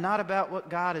done and not about what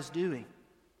God is doing.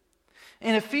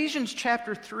 In Ephesians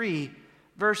chapter 3,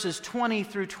 verses 20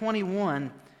 through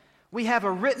 21, we have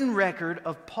a written record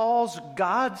of Paul's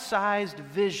God-sized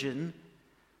vision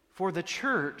for the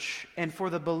church and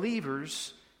for the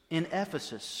believers in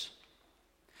Ephesus.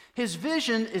 His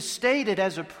vision is stated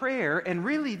as a prayer, and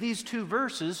really these two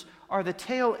verses are the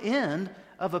tail end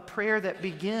of a prayer that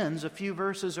begins a few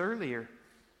verses earlier.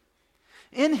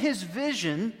 In his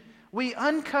vision, we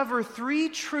uncover three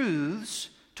truths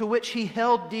to which he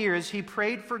held dear as he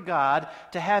prayed for God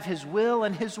to have His will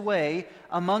and His way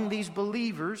among these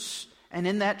believers and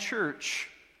in that church.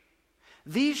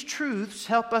 These truths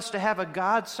help us to have a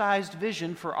God-sized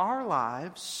vision for our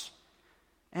lives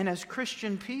and as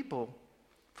Christian people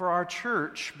for our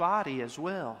church body as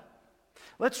well.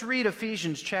 Let's read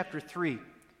Ephesians chapter 3,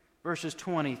 verses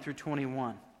 20 through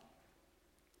 21.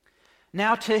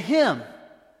 Now to Him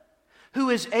who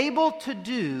is able to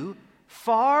do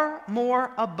far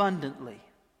more abundantly,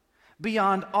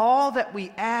 beyond all that we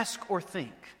ask or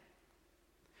think,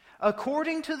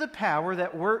 according to the power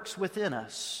that works within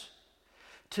us,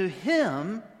 to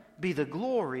Him be the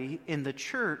glory in the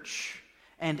church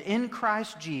and in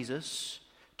Christ Jesus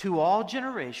to all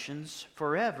generations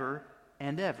forever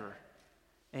and ever.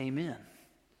 Amen.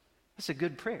 That's a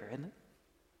good prayer, isn't it?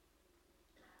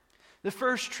 The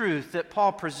first truth that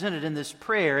Paul presented in this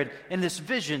prayer and in this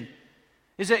vision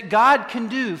is that God can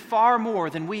do far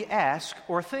more than we ask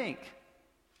or think.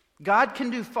 God can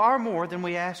do far more than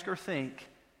we ask or think.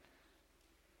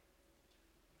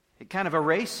 It kind of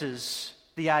erases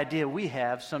the idea we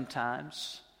have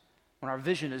sometimes when our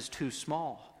vision is too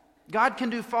small. God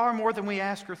can do far more than we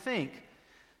ask or think.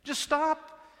 Just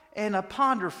stop and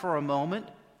ponder for a moment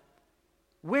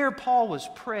where Paul was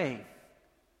praying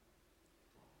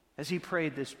as he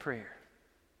prayed this prayer.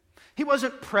 He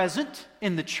wasn't present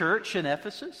in the church in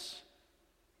Ephesus.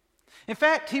 In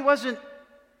fact, he wasn't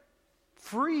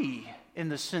free in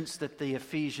the sense that the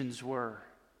Ephesians were,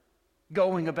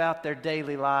 going about their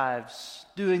daily lives,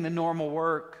 doing the normal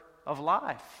work of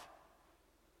life.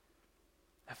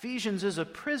 Ephesians is a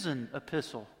prison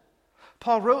epistle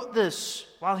Paul wrote this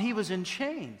while he was in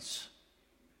chains.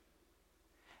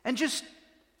 And just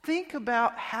think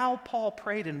about how Paul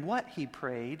prayed and what he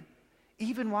prayed,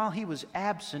 even while he was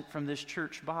absent from this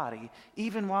church body,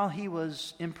 even while he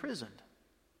was imprisoned.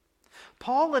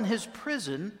 Paul in his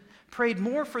prison prayed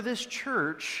more for this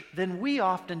church than we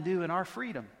often do in our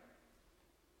freedom.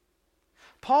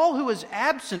 Paul, who was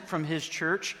absent from his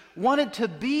church, wanted to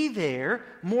be there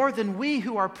more than we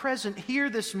who are present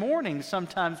here this morning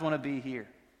sometimes want to be here.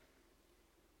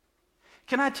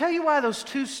 Can I tell you why those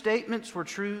two statements were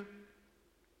true?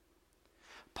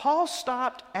 Paul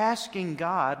stopped asking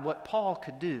God what Paul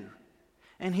could do,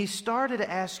 and he started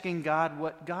asking God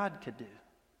what God could do.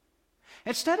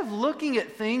 Instead of looking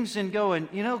at things and going,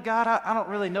 God, I don't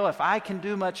really know if I can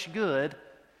do much good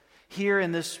here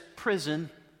in this prison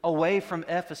away from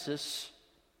Ephesus.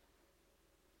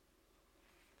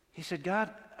 He said, God,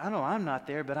 I know I'm not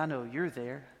there, but I know you're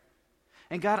there.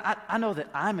 And God, I know that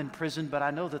I'm in prison, but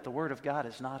I know that the Word of God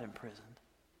is not imprisoned.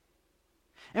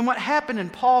 And what happened in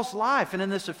Paul's life and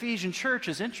in this Ephesian church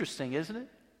is interesting, isn't it?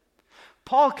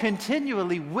 Paul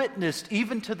continually witnessed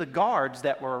even to the guards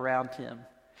that were around him,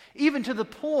 even to the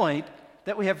point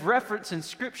that we have reference in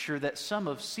Scripture that some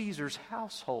of Caesar's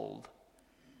household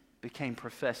became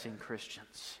professing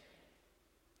Christians.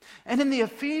 And in the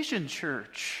Ephesian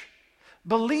church,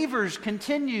 believers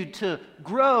continued to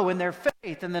grow in their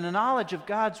faith and in the knowledge of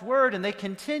God's Word, and they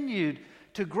continued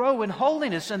to grow in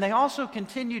holiness, and they also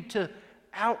continued to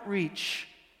outreach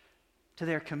to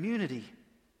their community,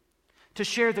 to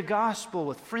share the gospel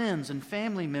with friends and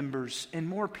family members, and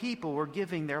more people were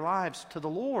giving their lives to the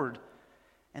Lord,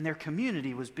 and their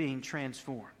community was being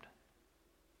transformed.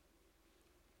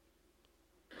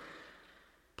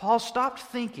 Paul stopped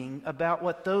thinking about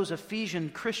what those Ephesian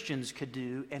Christians could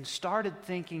do and started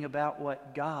thinking about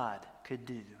what God could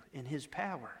do in His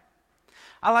power.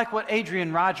 I like what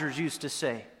Adrian Rogers used to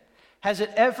say. Has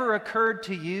it ever occurred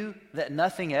to you that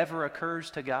nothing ever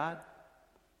occurs to God?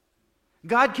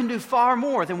 God can do far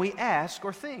more than we ask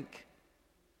or think.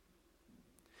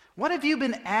 What have you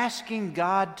been asking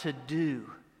God to do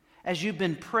as you've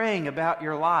been praying about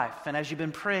your life and as you've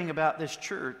been praying about this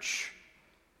church?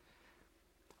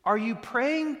 Are you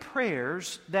praying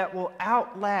prayers that will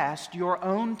outlast your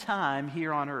own time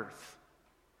here on earth?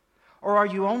 Or are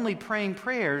you only praying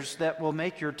prayers that will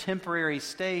make your temporary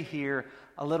stay here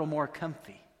a little more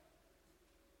comfy?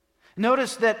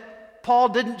 Notice that Paul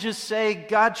didn't just say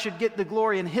God should get the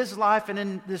glory in his life and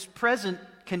in this present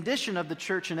condition of the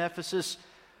church in Ephesus,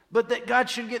 but that God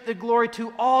should get the glory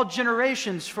to all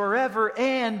generations forever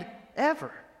and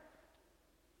ever.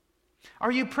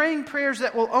 Are you praying prayers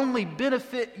that will only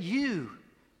benefit you?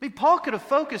 I mean, Paul could have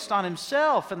focused on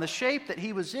himself and the shape that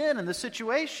he was in and the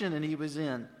situation that he was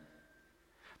in.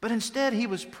 But instead, he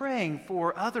was praying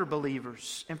for other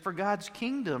believers and for God's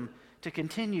kingdom to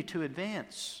continue to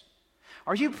advance.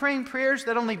 Are you praying prayers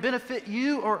that only benefit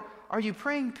you, or are you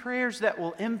praying prayers that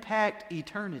will impact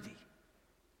eternity?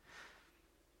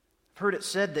 I've heard it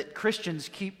said that Christians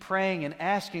keep praying and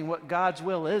asking what God's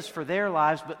will is for their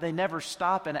lives, but they never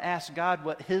stop and ask God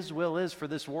what His will is for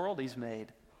this world He's made.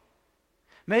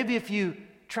 Maybe if you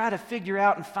try to figure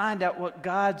out and find out what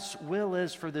God's will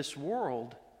is for this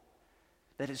world,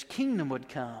 that His kingdom would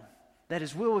come, that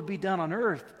His will would be done on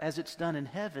earth as it's done in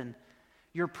heaven,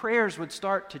 your prayers would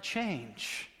start to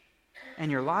change, and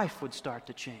your life would start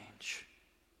to change.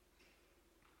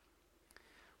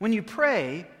 When you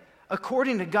pray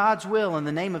according to God's will in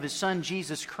the name of His Son,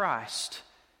 Jesus Christ,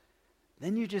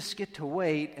 then you just get to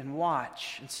wait and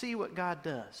watch and see what God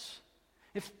does.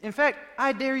 In fact,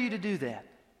 I dare you to do that.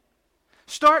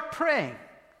 Start praying,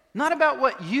 not about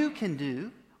what you can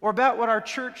do or about what our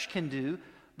church can do,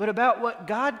 but about what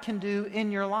God can do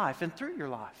in your life and through your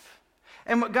life.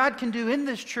 And what God can do in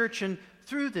this church and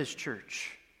through this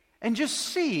church. And just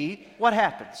see what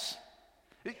happens.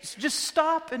 Just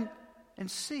stop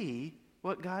and see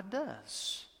what God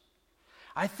does.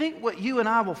 I think what you and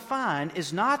I will find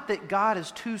is not that God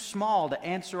is too small to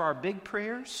answer our big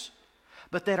prayers,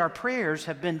 but that our prayers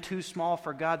have been too small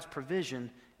for God's provision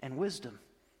and wisdom.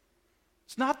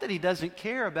 It's not that He doesn't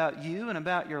care about you and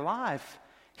about your life.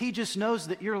 He just knows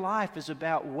that your life is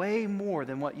about way more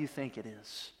than what you think it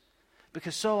is.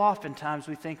 Because so oftentimes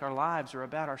we think our lives are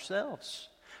about ourselves.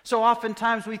 So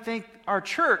oftentimes we think our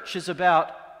church is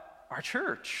about our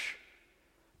church.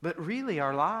 But really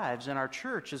our lives and our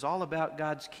church is all about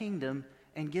God's kingdom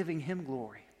and giving Him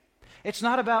glory. It's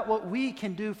not about what we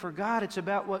can do for God. It's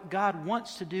about what God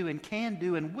wants to do and can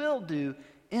do and will do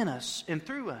in us and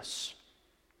through us.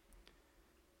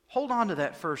 Hold on to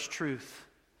that first truth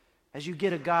as you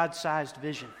get a God-sized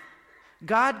vision.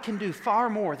 God can do far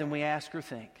more than we ask or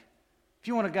think. If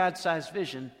you want a God-sized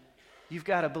vision, you've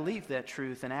got to believe that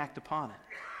truth and act upon it.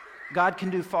 God can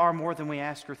do far more than we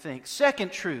ask or think.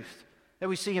 Second truth that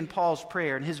we see in Paul's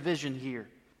prayer and his vision here.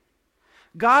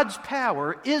 God's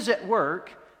power is at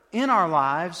work in our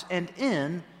lives and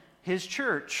in His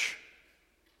church.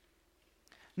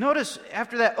 Notice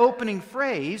after that opening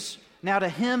phrase, now to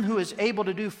Him who is able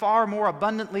to do far more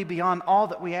abundantly beyond all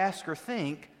that we ask or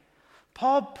think,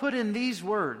 Paul put in these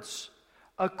words,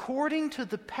 according to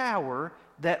the power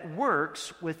that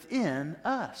works within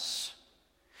us.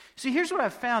 See, here's what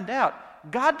I've found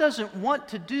out. God doesn't want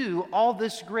to do all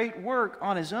this great work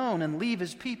on His own and leave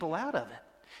His people out of it.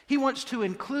 He wants to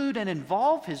include and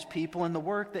involve His people in the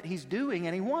work that He's doing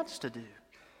and He wants to do.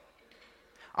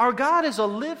 Our God is a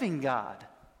living God.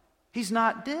 He's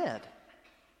not dead.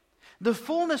 The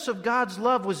fullness of God's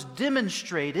love was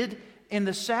demonstrated in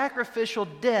the sacrificial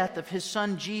death of His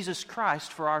Son Jesus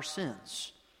Christ for our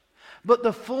sins. But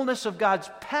the fullness of God's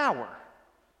power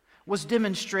was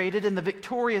demonstrated in the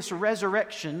victorious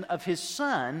resurrection of His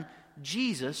Son,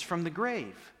 Jesus, from the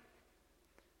grave.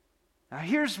 Now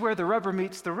here's where the rubber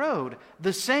meets the road.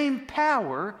 The same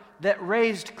power that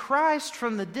raised Christ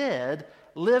from the dead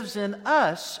lives in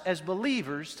us as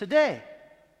believers today.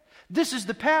 This is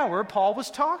the power Paul was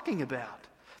talking about.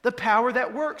 The power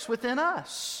that works within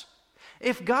us.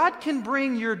 If God can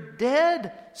bring your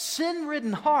dead,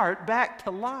 sin-ridden heart back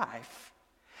to life,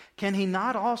 can He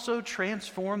not also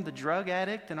transform the drug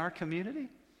addict in our community?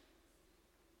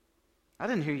 I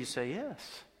didn't hear you say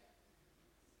yes.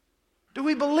 Do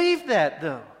we believe that,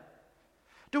 though?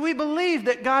 Do we believe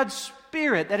that God's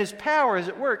Spirit, that His power is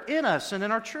at work in us and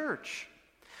in our church?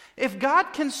 If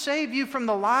God can save you from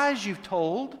the lies you've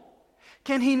told,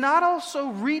 can He not also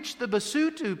reach the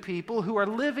Basotho people who are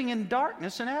living in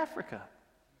darkness in Africa?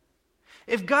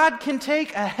 If God can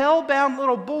take a hell-bound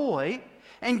little boy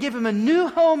and give him a new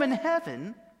home in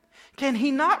heaven, can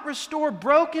He not restore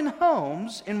broken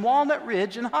homes in Walnut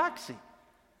Ridge and Hoxie?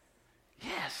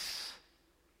 Yes.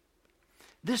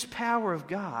 This power of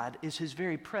God is His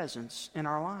very presence in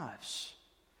our lives.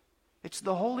 It's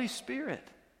the Holy Spirit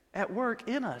at work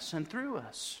in us and through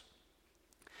us.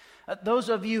 Those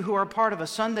of you who are part of a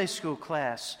Sunday school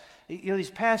class, these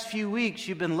past few weeks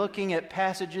you've been looking at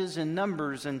passages in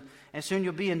Numbers and soon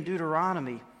you'll be in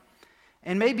Deuteronomy.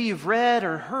 And maybe you've read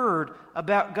or heard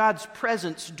about God's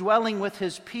presence dwelling with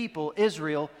His people,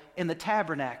 Israel, in the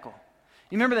tabernacle.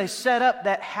 You remember they set up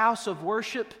that house of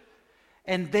worship?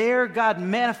 And there God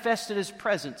manifested His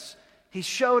presence. He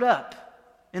showed up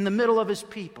in the middle of His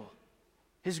people.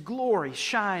 His glory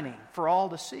shining for all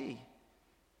to see.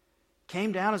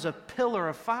 Came down as a pillar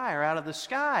of fire out of the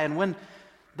sky. And when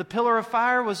the pillar of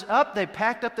fire was up, they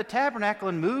packed up the tabernacle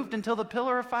and moved until the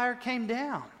pillar of fire came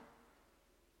down.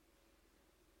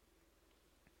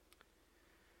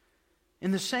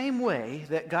 In the same way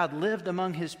that God lived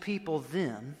among His people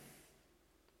then,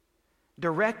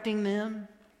 directing them,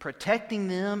 protecting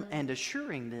them, and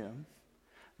assuring them,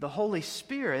 the Holy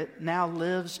Spirit now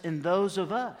lives in those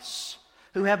of us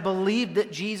who have believed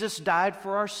that Jesus died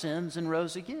for our sins and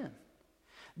rose again.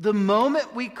 The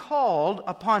moment we called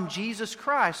upon Jesus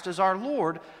Christ as our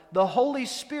Lord, the Holy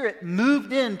Spirit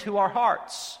moved into our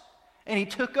hearts and He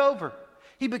took over.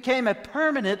 He became a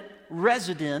permanent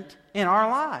resident in our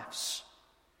lives.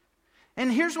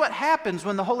 And here's what happens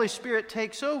when the Holy Spirit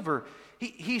takes over.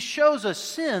 He shows us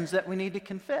sins that we need to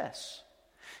confess.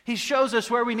 He shows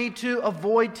us where we need to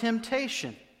avoid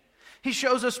temptation. He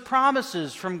shows us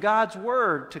promises from God's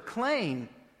Word to claim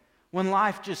when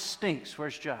life just stinks.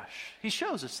 Where's Josh? He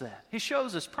shows us that. He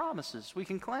shows us promises we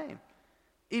can claim,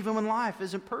 even when life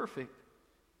isn't perfect.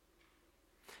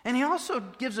 And He also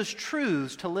gives us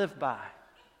truths to live by.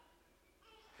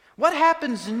 What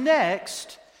happens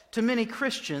next to many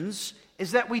Christians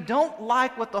is that we don't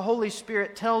like what the Holy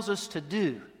Spirit tells us to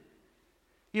do.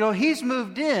 You know, He's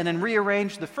moved in and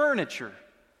rearranged the furniture.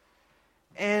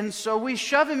 And so we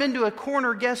shove Him into a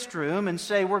corner guest room and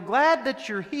say, we're glad that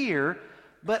you're here,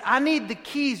 but I need the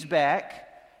keys back,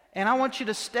 and I want you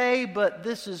to stay, but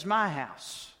this is my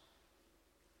house.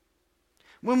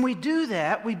 When we do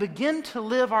that, we begin to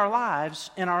live our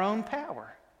lives in our own power.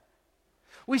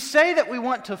 We say that we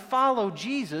want to follow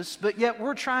Jesus, but yet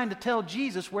we're trying to tell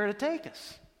Jesus where to take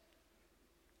us.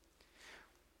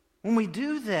 When we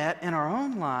do that in our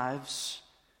own lives,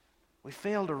 we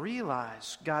fail to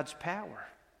realize God's power.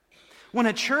 When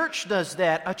a church does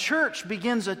that, a church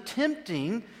begins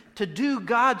attempting to do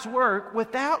God's work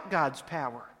without God's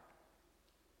power.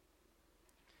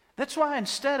 That's why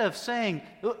instead of saying,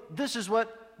 this is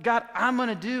what God I'm going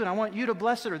to do and I want you to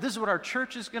bless it, or this is what our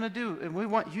church is going to do and we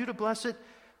want you to bless it,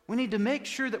 We need to make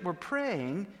sure that we're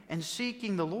praying and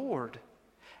seeking the Lord,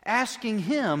 asking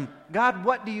Him, God,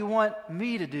 what do you want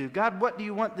me to do? God, what do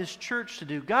you want this church to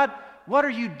do? God, what are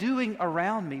you doing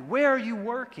around me? Where are you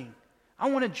working? I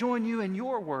want to join you in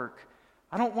your work.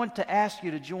 I don't want to ask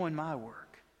you to join my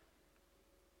work.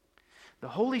 The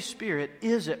Holy Spirit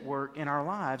is at work in our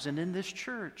lives and in this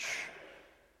church.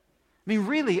 I mean,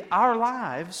 really, our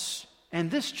lives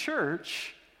and this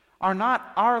church are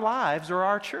not our lives or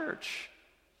our church.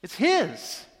 It's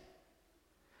His.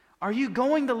 Are you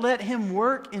going to let Him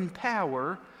work in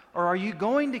power, or are you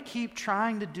going to keep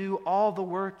trying to do all the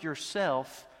work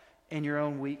yourself in your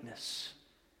own weakness?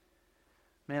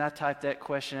 Man, I typed that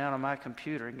question out on my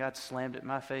computer and God slammed it in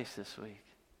my face this week.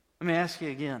 Let me ask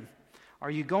you again. Are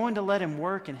you going to let Him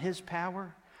work in His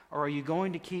power, or are you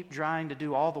going to keep trying to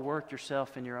do all the work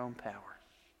yourself in your own power?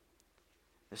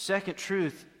 The second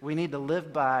truth we need to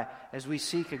live by as we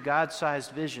seek a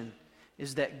God-sized vision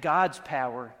is that God's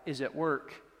power is at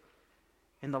work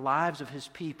in the lives of His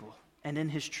people and in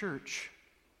His church.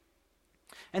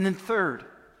 And then third,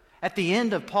 at the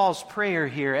end of Paul's prayer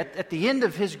here, at the end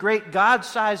of his great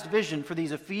God-sized vision for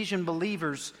these Ephesian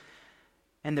believers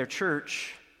and their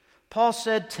church, Paul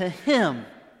said, to Him,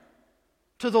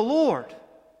 to the Lord,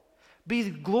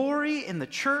 be glory in the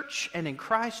church and in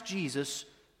Christ Jesus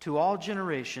to all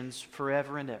generations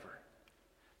forever and ever.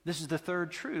 This is the third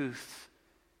truth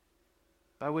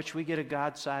by which we get a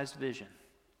God-sized vision.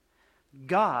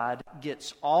 God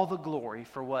gets all the glory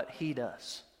for what He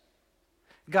does.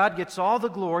 God gets all the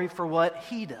glory for what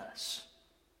He does.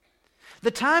 The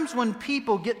times when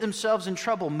people get themselves in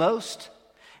trouble most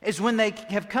is when they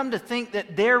have come to think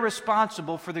that they're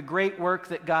responsible for the great work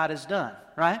that God has done,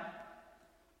 right?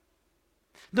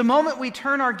 The moment we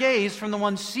turn our gaze from the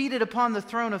one seated upon the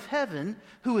throne of heaven,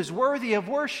 who is worthy of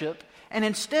worship, and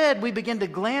instead we begin to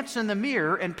glance in the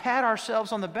mirror and pat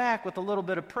ourselves on the back with a little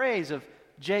bit of praise of,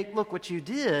 Jake, look what you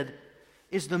did,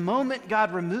 is the moment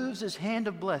God removes His hand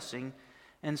of blessing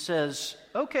and says,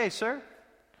 okay, sir,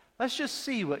 let's just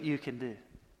see what you can do.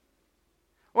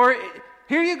 Or,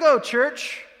 here you go,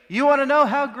 church. You want to know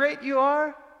how great you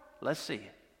are? Let's see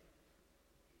it.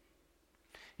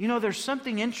 You know, there's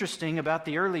something interesting about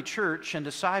the early church and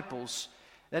disciples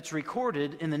that's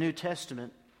recorded in the New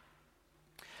Testament.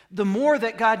 The more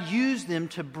that God used them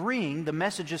to bring the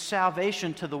message of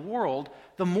salvation to the world,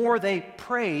 the more they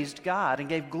praised God and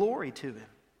gave glory to Him.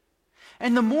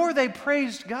 And the more they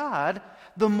praised God,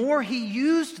 the more He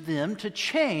used them to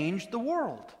change the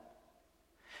world.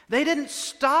 They didn't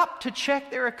stop to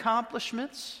check their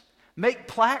accomplishments, make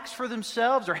plaques for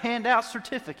themselves, or hand out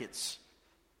certificates.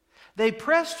 They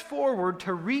pressed forward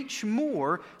to reach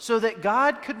more so that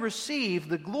God could receive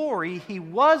the glory He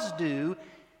was due,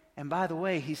 and by the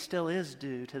way, He still is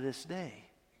due to this day,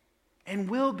 and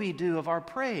will be due of our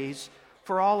praise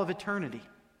for all of eternity.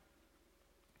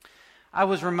 I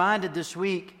was reminded this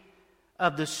week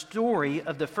of the story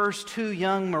of the first two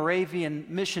young Moravian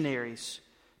missionaries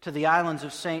to the islands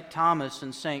of St. Thomas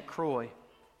and St. Croix.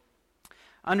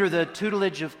 Under the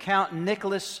tutelage of Count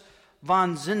Nicholas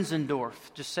von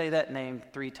Zinzendorf, just say that name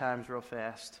 3 times real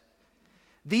fast.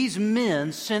 These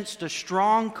men sensed a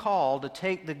strong call to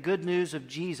take the good news of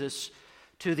Jesus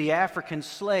to the African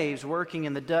slaves working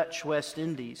in the Dutch West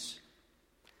Indies.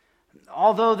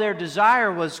 Although their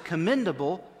desire was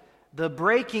commendable, the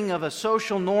breaking of a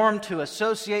social norm to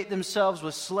associate themselves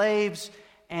with slaves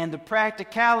and the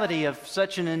practicality of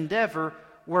such an endeavor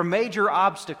were major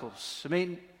obstacles. I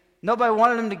mean, nobody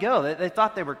wanted them to go. They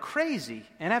thought they were crazy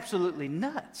and absolutely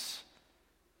nuts.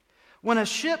 When a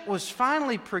ship was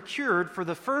finally procured for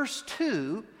the first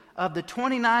 2 of the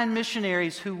 29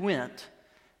 missionaries who went,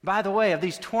 by the way, of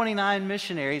these 29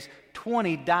 missionaries,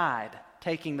 20 died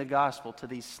taking the gospel to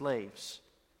these slaves.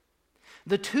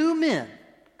 The 2 men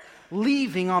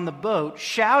leaving on the boat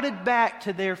shouted back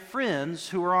to their friends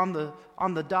who were on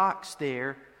the docks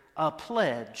there a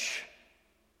pledge.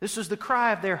 This was the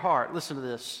cry of their heart. Listen to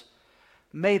this.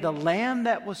 May the Lamb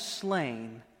that was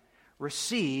slain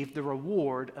receive the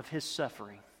reward of His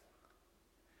suffering.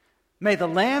 May the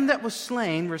Lamb that was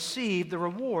slain receive the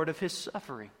reward of His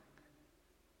suffering.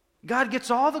 God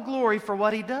gets all the glory for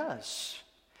what He does.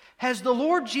 Has the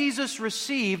Lord Jesus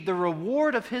received the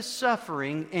reward of His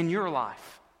suffering in your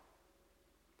life?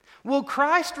 Will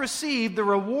Christ receive the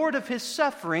reward of His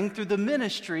suffering through the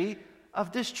ministry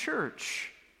of this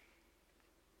church?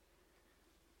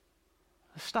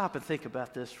 Let's stop and think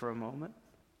about this for a moment.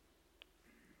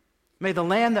 May the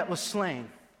Lamb that was slain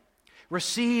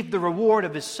receive the reward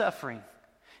of His suffering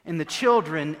in the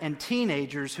children and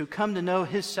teenagers who come to know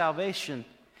His salvation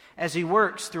as He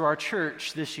works through our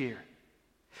church this year.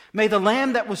 May the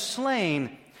Lamb that was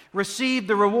slain receive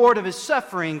the reward of his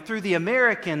suffering through the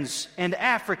Americans and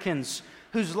Africans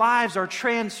whose lives are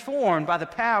transformed by the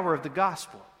power of the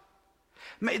gospel.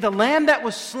 May the Lamb that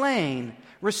was slain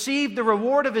receive the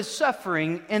reward of his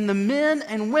suffering in the men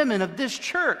and women of this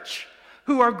church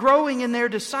who are growing in their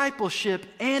discipleship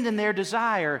and in their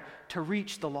desire to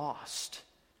reach the lost.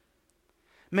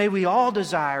 May we all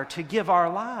desire to give our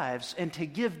lives and to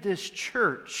give this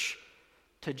church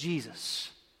to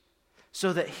Jesus,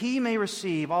 so that he may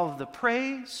receive all of the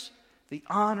praise, the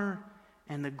honor,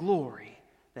 and the glory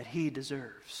that he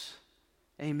deserves.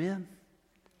 Amen.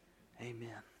 Amen.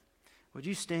 Would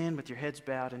you stand with your heads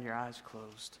bowed and your eyes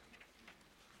closed?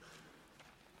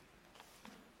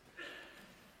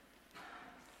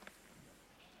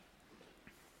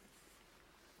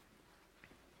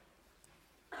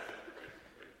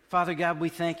 Father God, we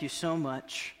thank you so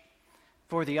much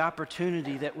for the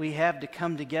opportunity that we have to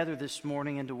come together this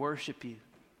morning and to worship you.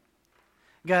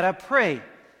 God, I pray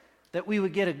that we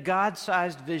would get a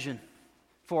God-sized vision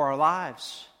for our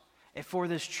lives and for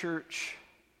this church.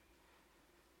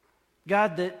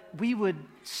 God, that we would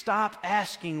stop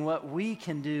asking what we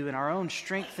can do in our own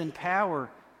strength and power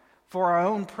for our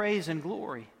own praise and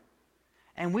glory.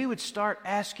 And we would start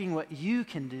asking what you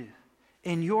can do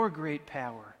in your great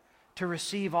power to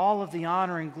receive all of the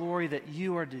honor and glory that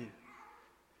you are due.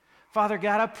 Father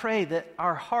God, I pray that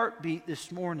our heartbeat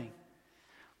this morning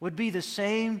would be the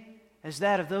same as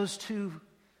that of those two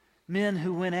men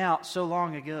who went out so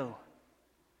long ago,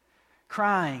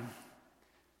 crying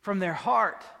from their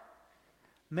heart,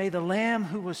 "May the Lamb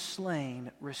who was slain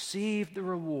receive the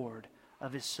reward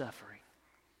of his suffering."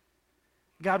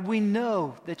 God, we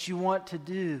know that you want to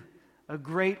do a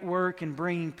great work in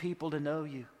bringing people to know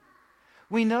you.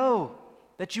 We know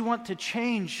that you want to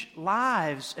change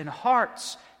lives and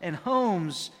hearts and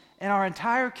homes and our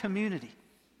entire community.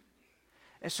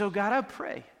 And so, God, I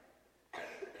pray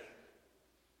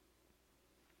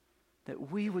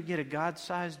that we would get a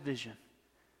God-sized vision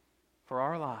for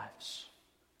our lives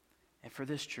and for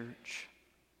this church.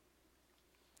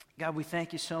 God, we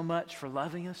thank you so much for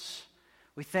loving us.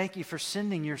 We thank you for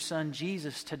sending your Son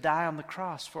Jesus to die on the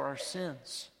cross for our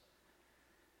sins.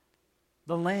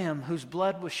 The Lamb whose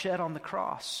blood was shed on the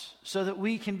cross so that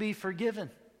we can be forgiven,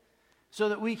 so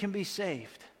that we can be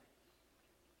saved.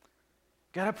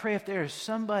 God, I pray if there is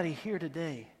somebody here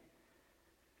today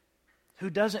who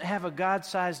doesn't have a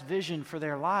God-sized vision for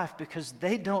their life because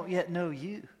they don't yet know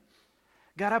you,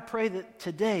 God, I pray that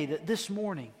today, that this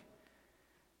morning,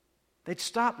 they'd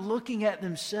stop looking at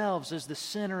themselves as the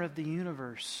center of the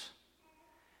universe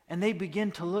and they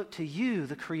begin to look to you,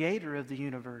 the creator of the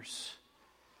universe,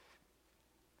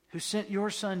 who sent your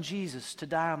Son Jesus to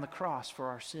die on the cross for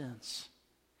our sins,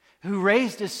 who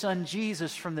raised his Son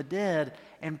Jesus from the dead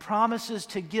and promises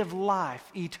to give life,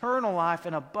 eternal life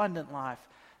and abundant life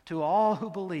to all who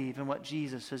believe in what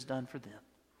Jesus has done for them.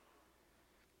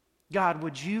 God,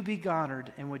 would you be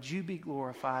honored and would you be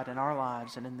glorified in our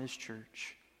lives and in this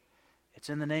church? It's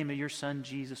in the name of your Son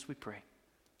Jesus we pray.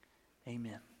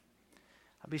 Amen.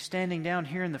 I'll be standing down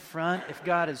here in the front. If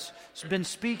God has been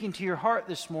speaking to your heart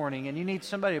this morning and you need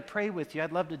somebody to pray with you,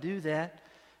 I'd love to do that.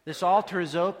 This altar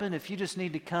is open if you just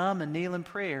need to come and kneel in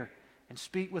prayer and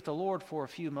speak with the Lord for a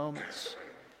few moments.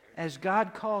 As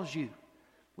God calls you,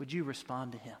 would you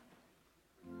respond to him?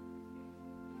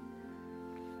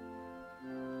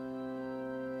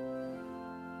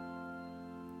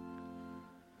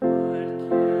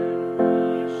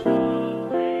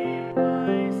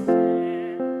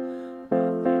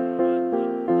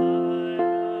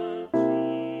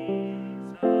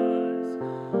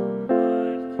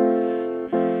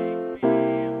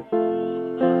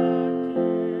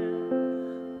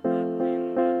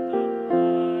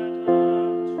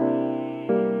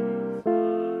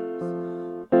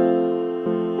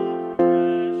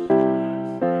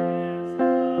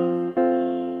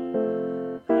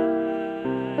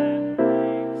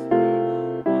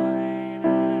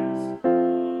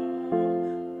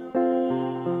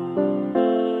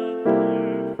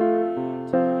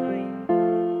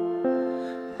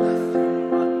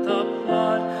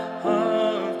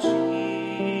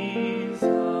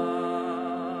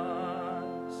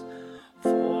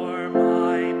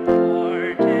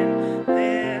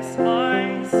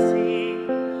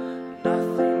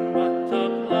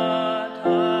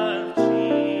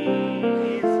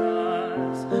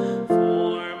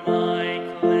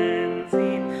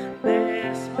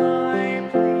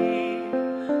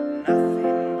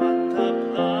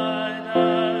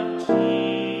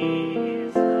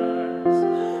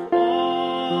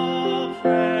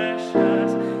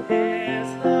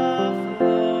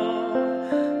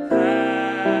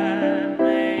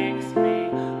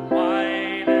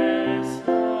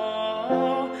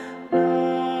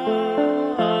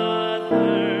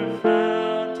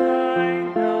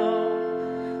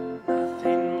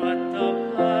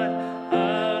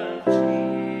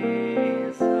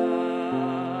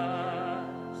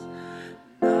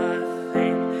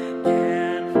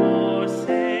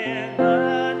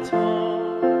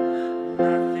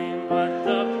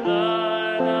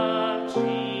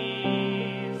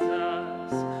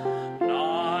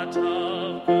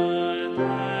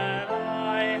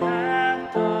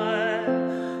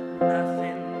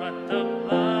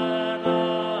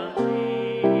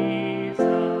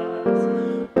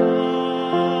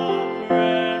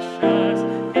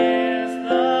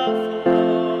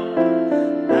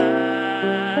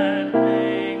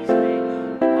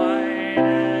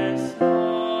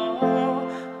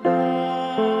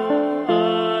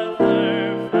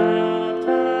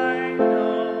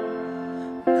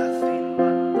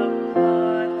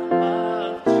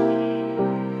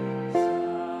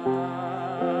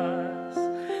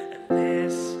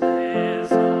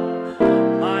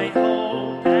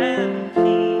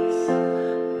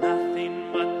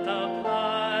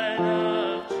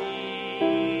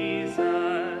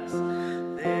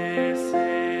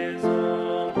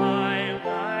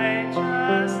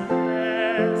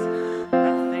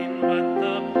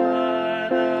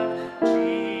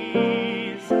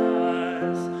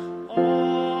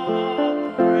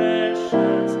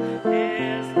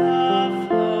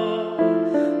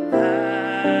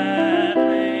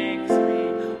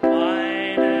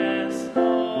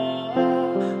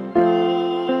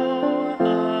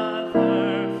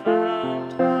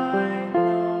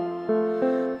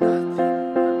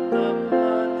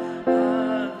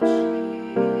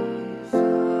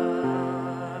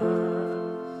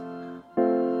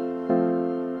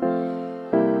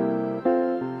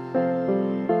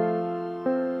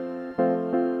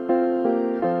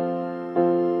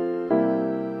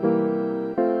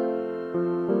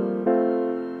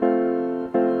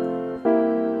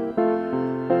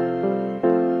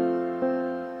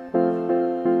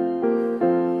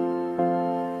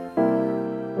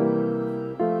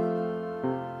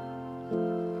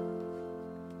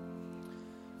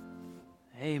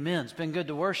 Amen. It's been good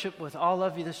to worship with all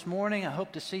of you this morning. I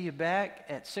hope to see you back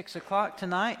at 6 o'clock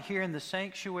tonight here in the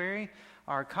sanctuary.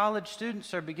 Our college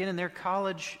students are beginning their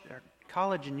college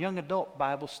and young adult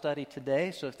Bible study today.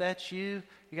 So if that's you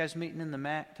guys meeting in the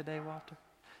MAC today, Walter?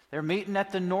 They're meeting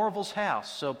at the Norval's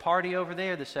house, so party over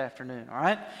there this afternoon, all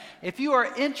right? If you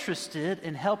are interested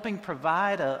in helping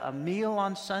provide a meal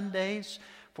on Sundays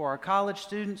for our college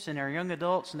students and our young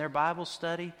adults in their Bible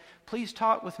study, please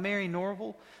talk with Mary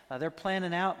Norval. They're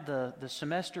planning out the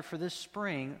semester for this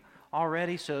spring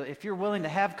already. So if you're willing to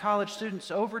have college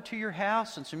students over to your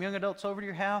house and some young adults over to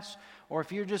your house, or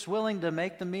if you're just willing to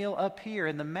make the meal up here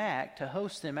in the MAC to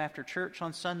host them after church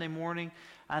on Sunday morning,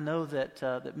 I know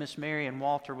that Miss Mary and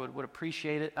Walter would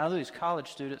appreciate it. I know these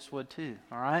college students would too,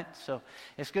 all right? So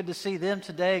it's good to see them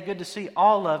today. Good to see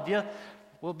all of you.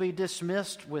 We'll be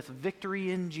dismissed with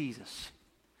victory in Jesus.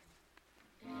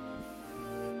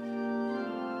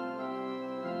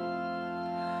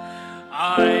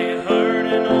 I heard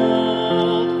an old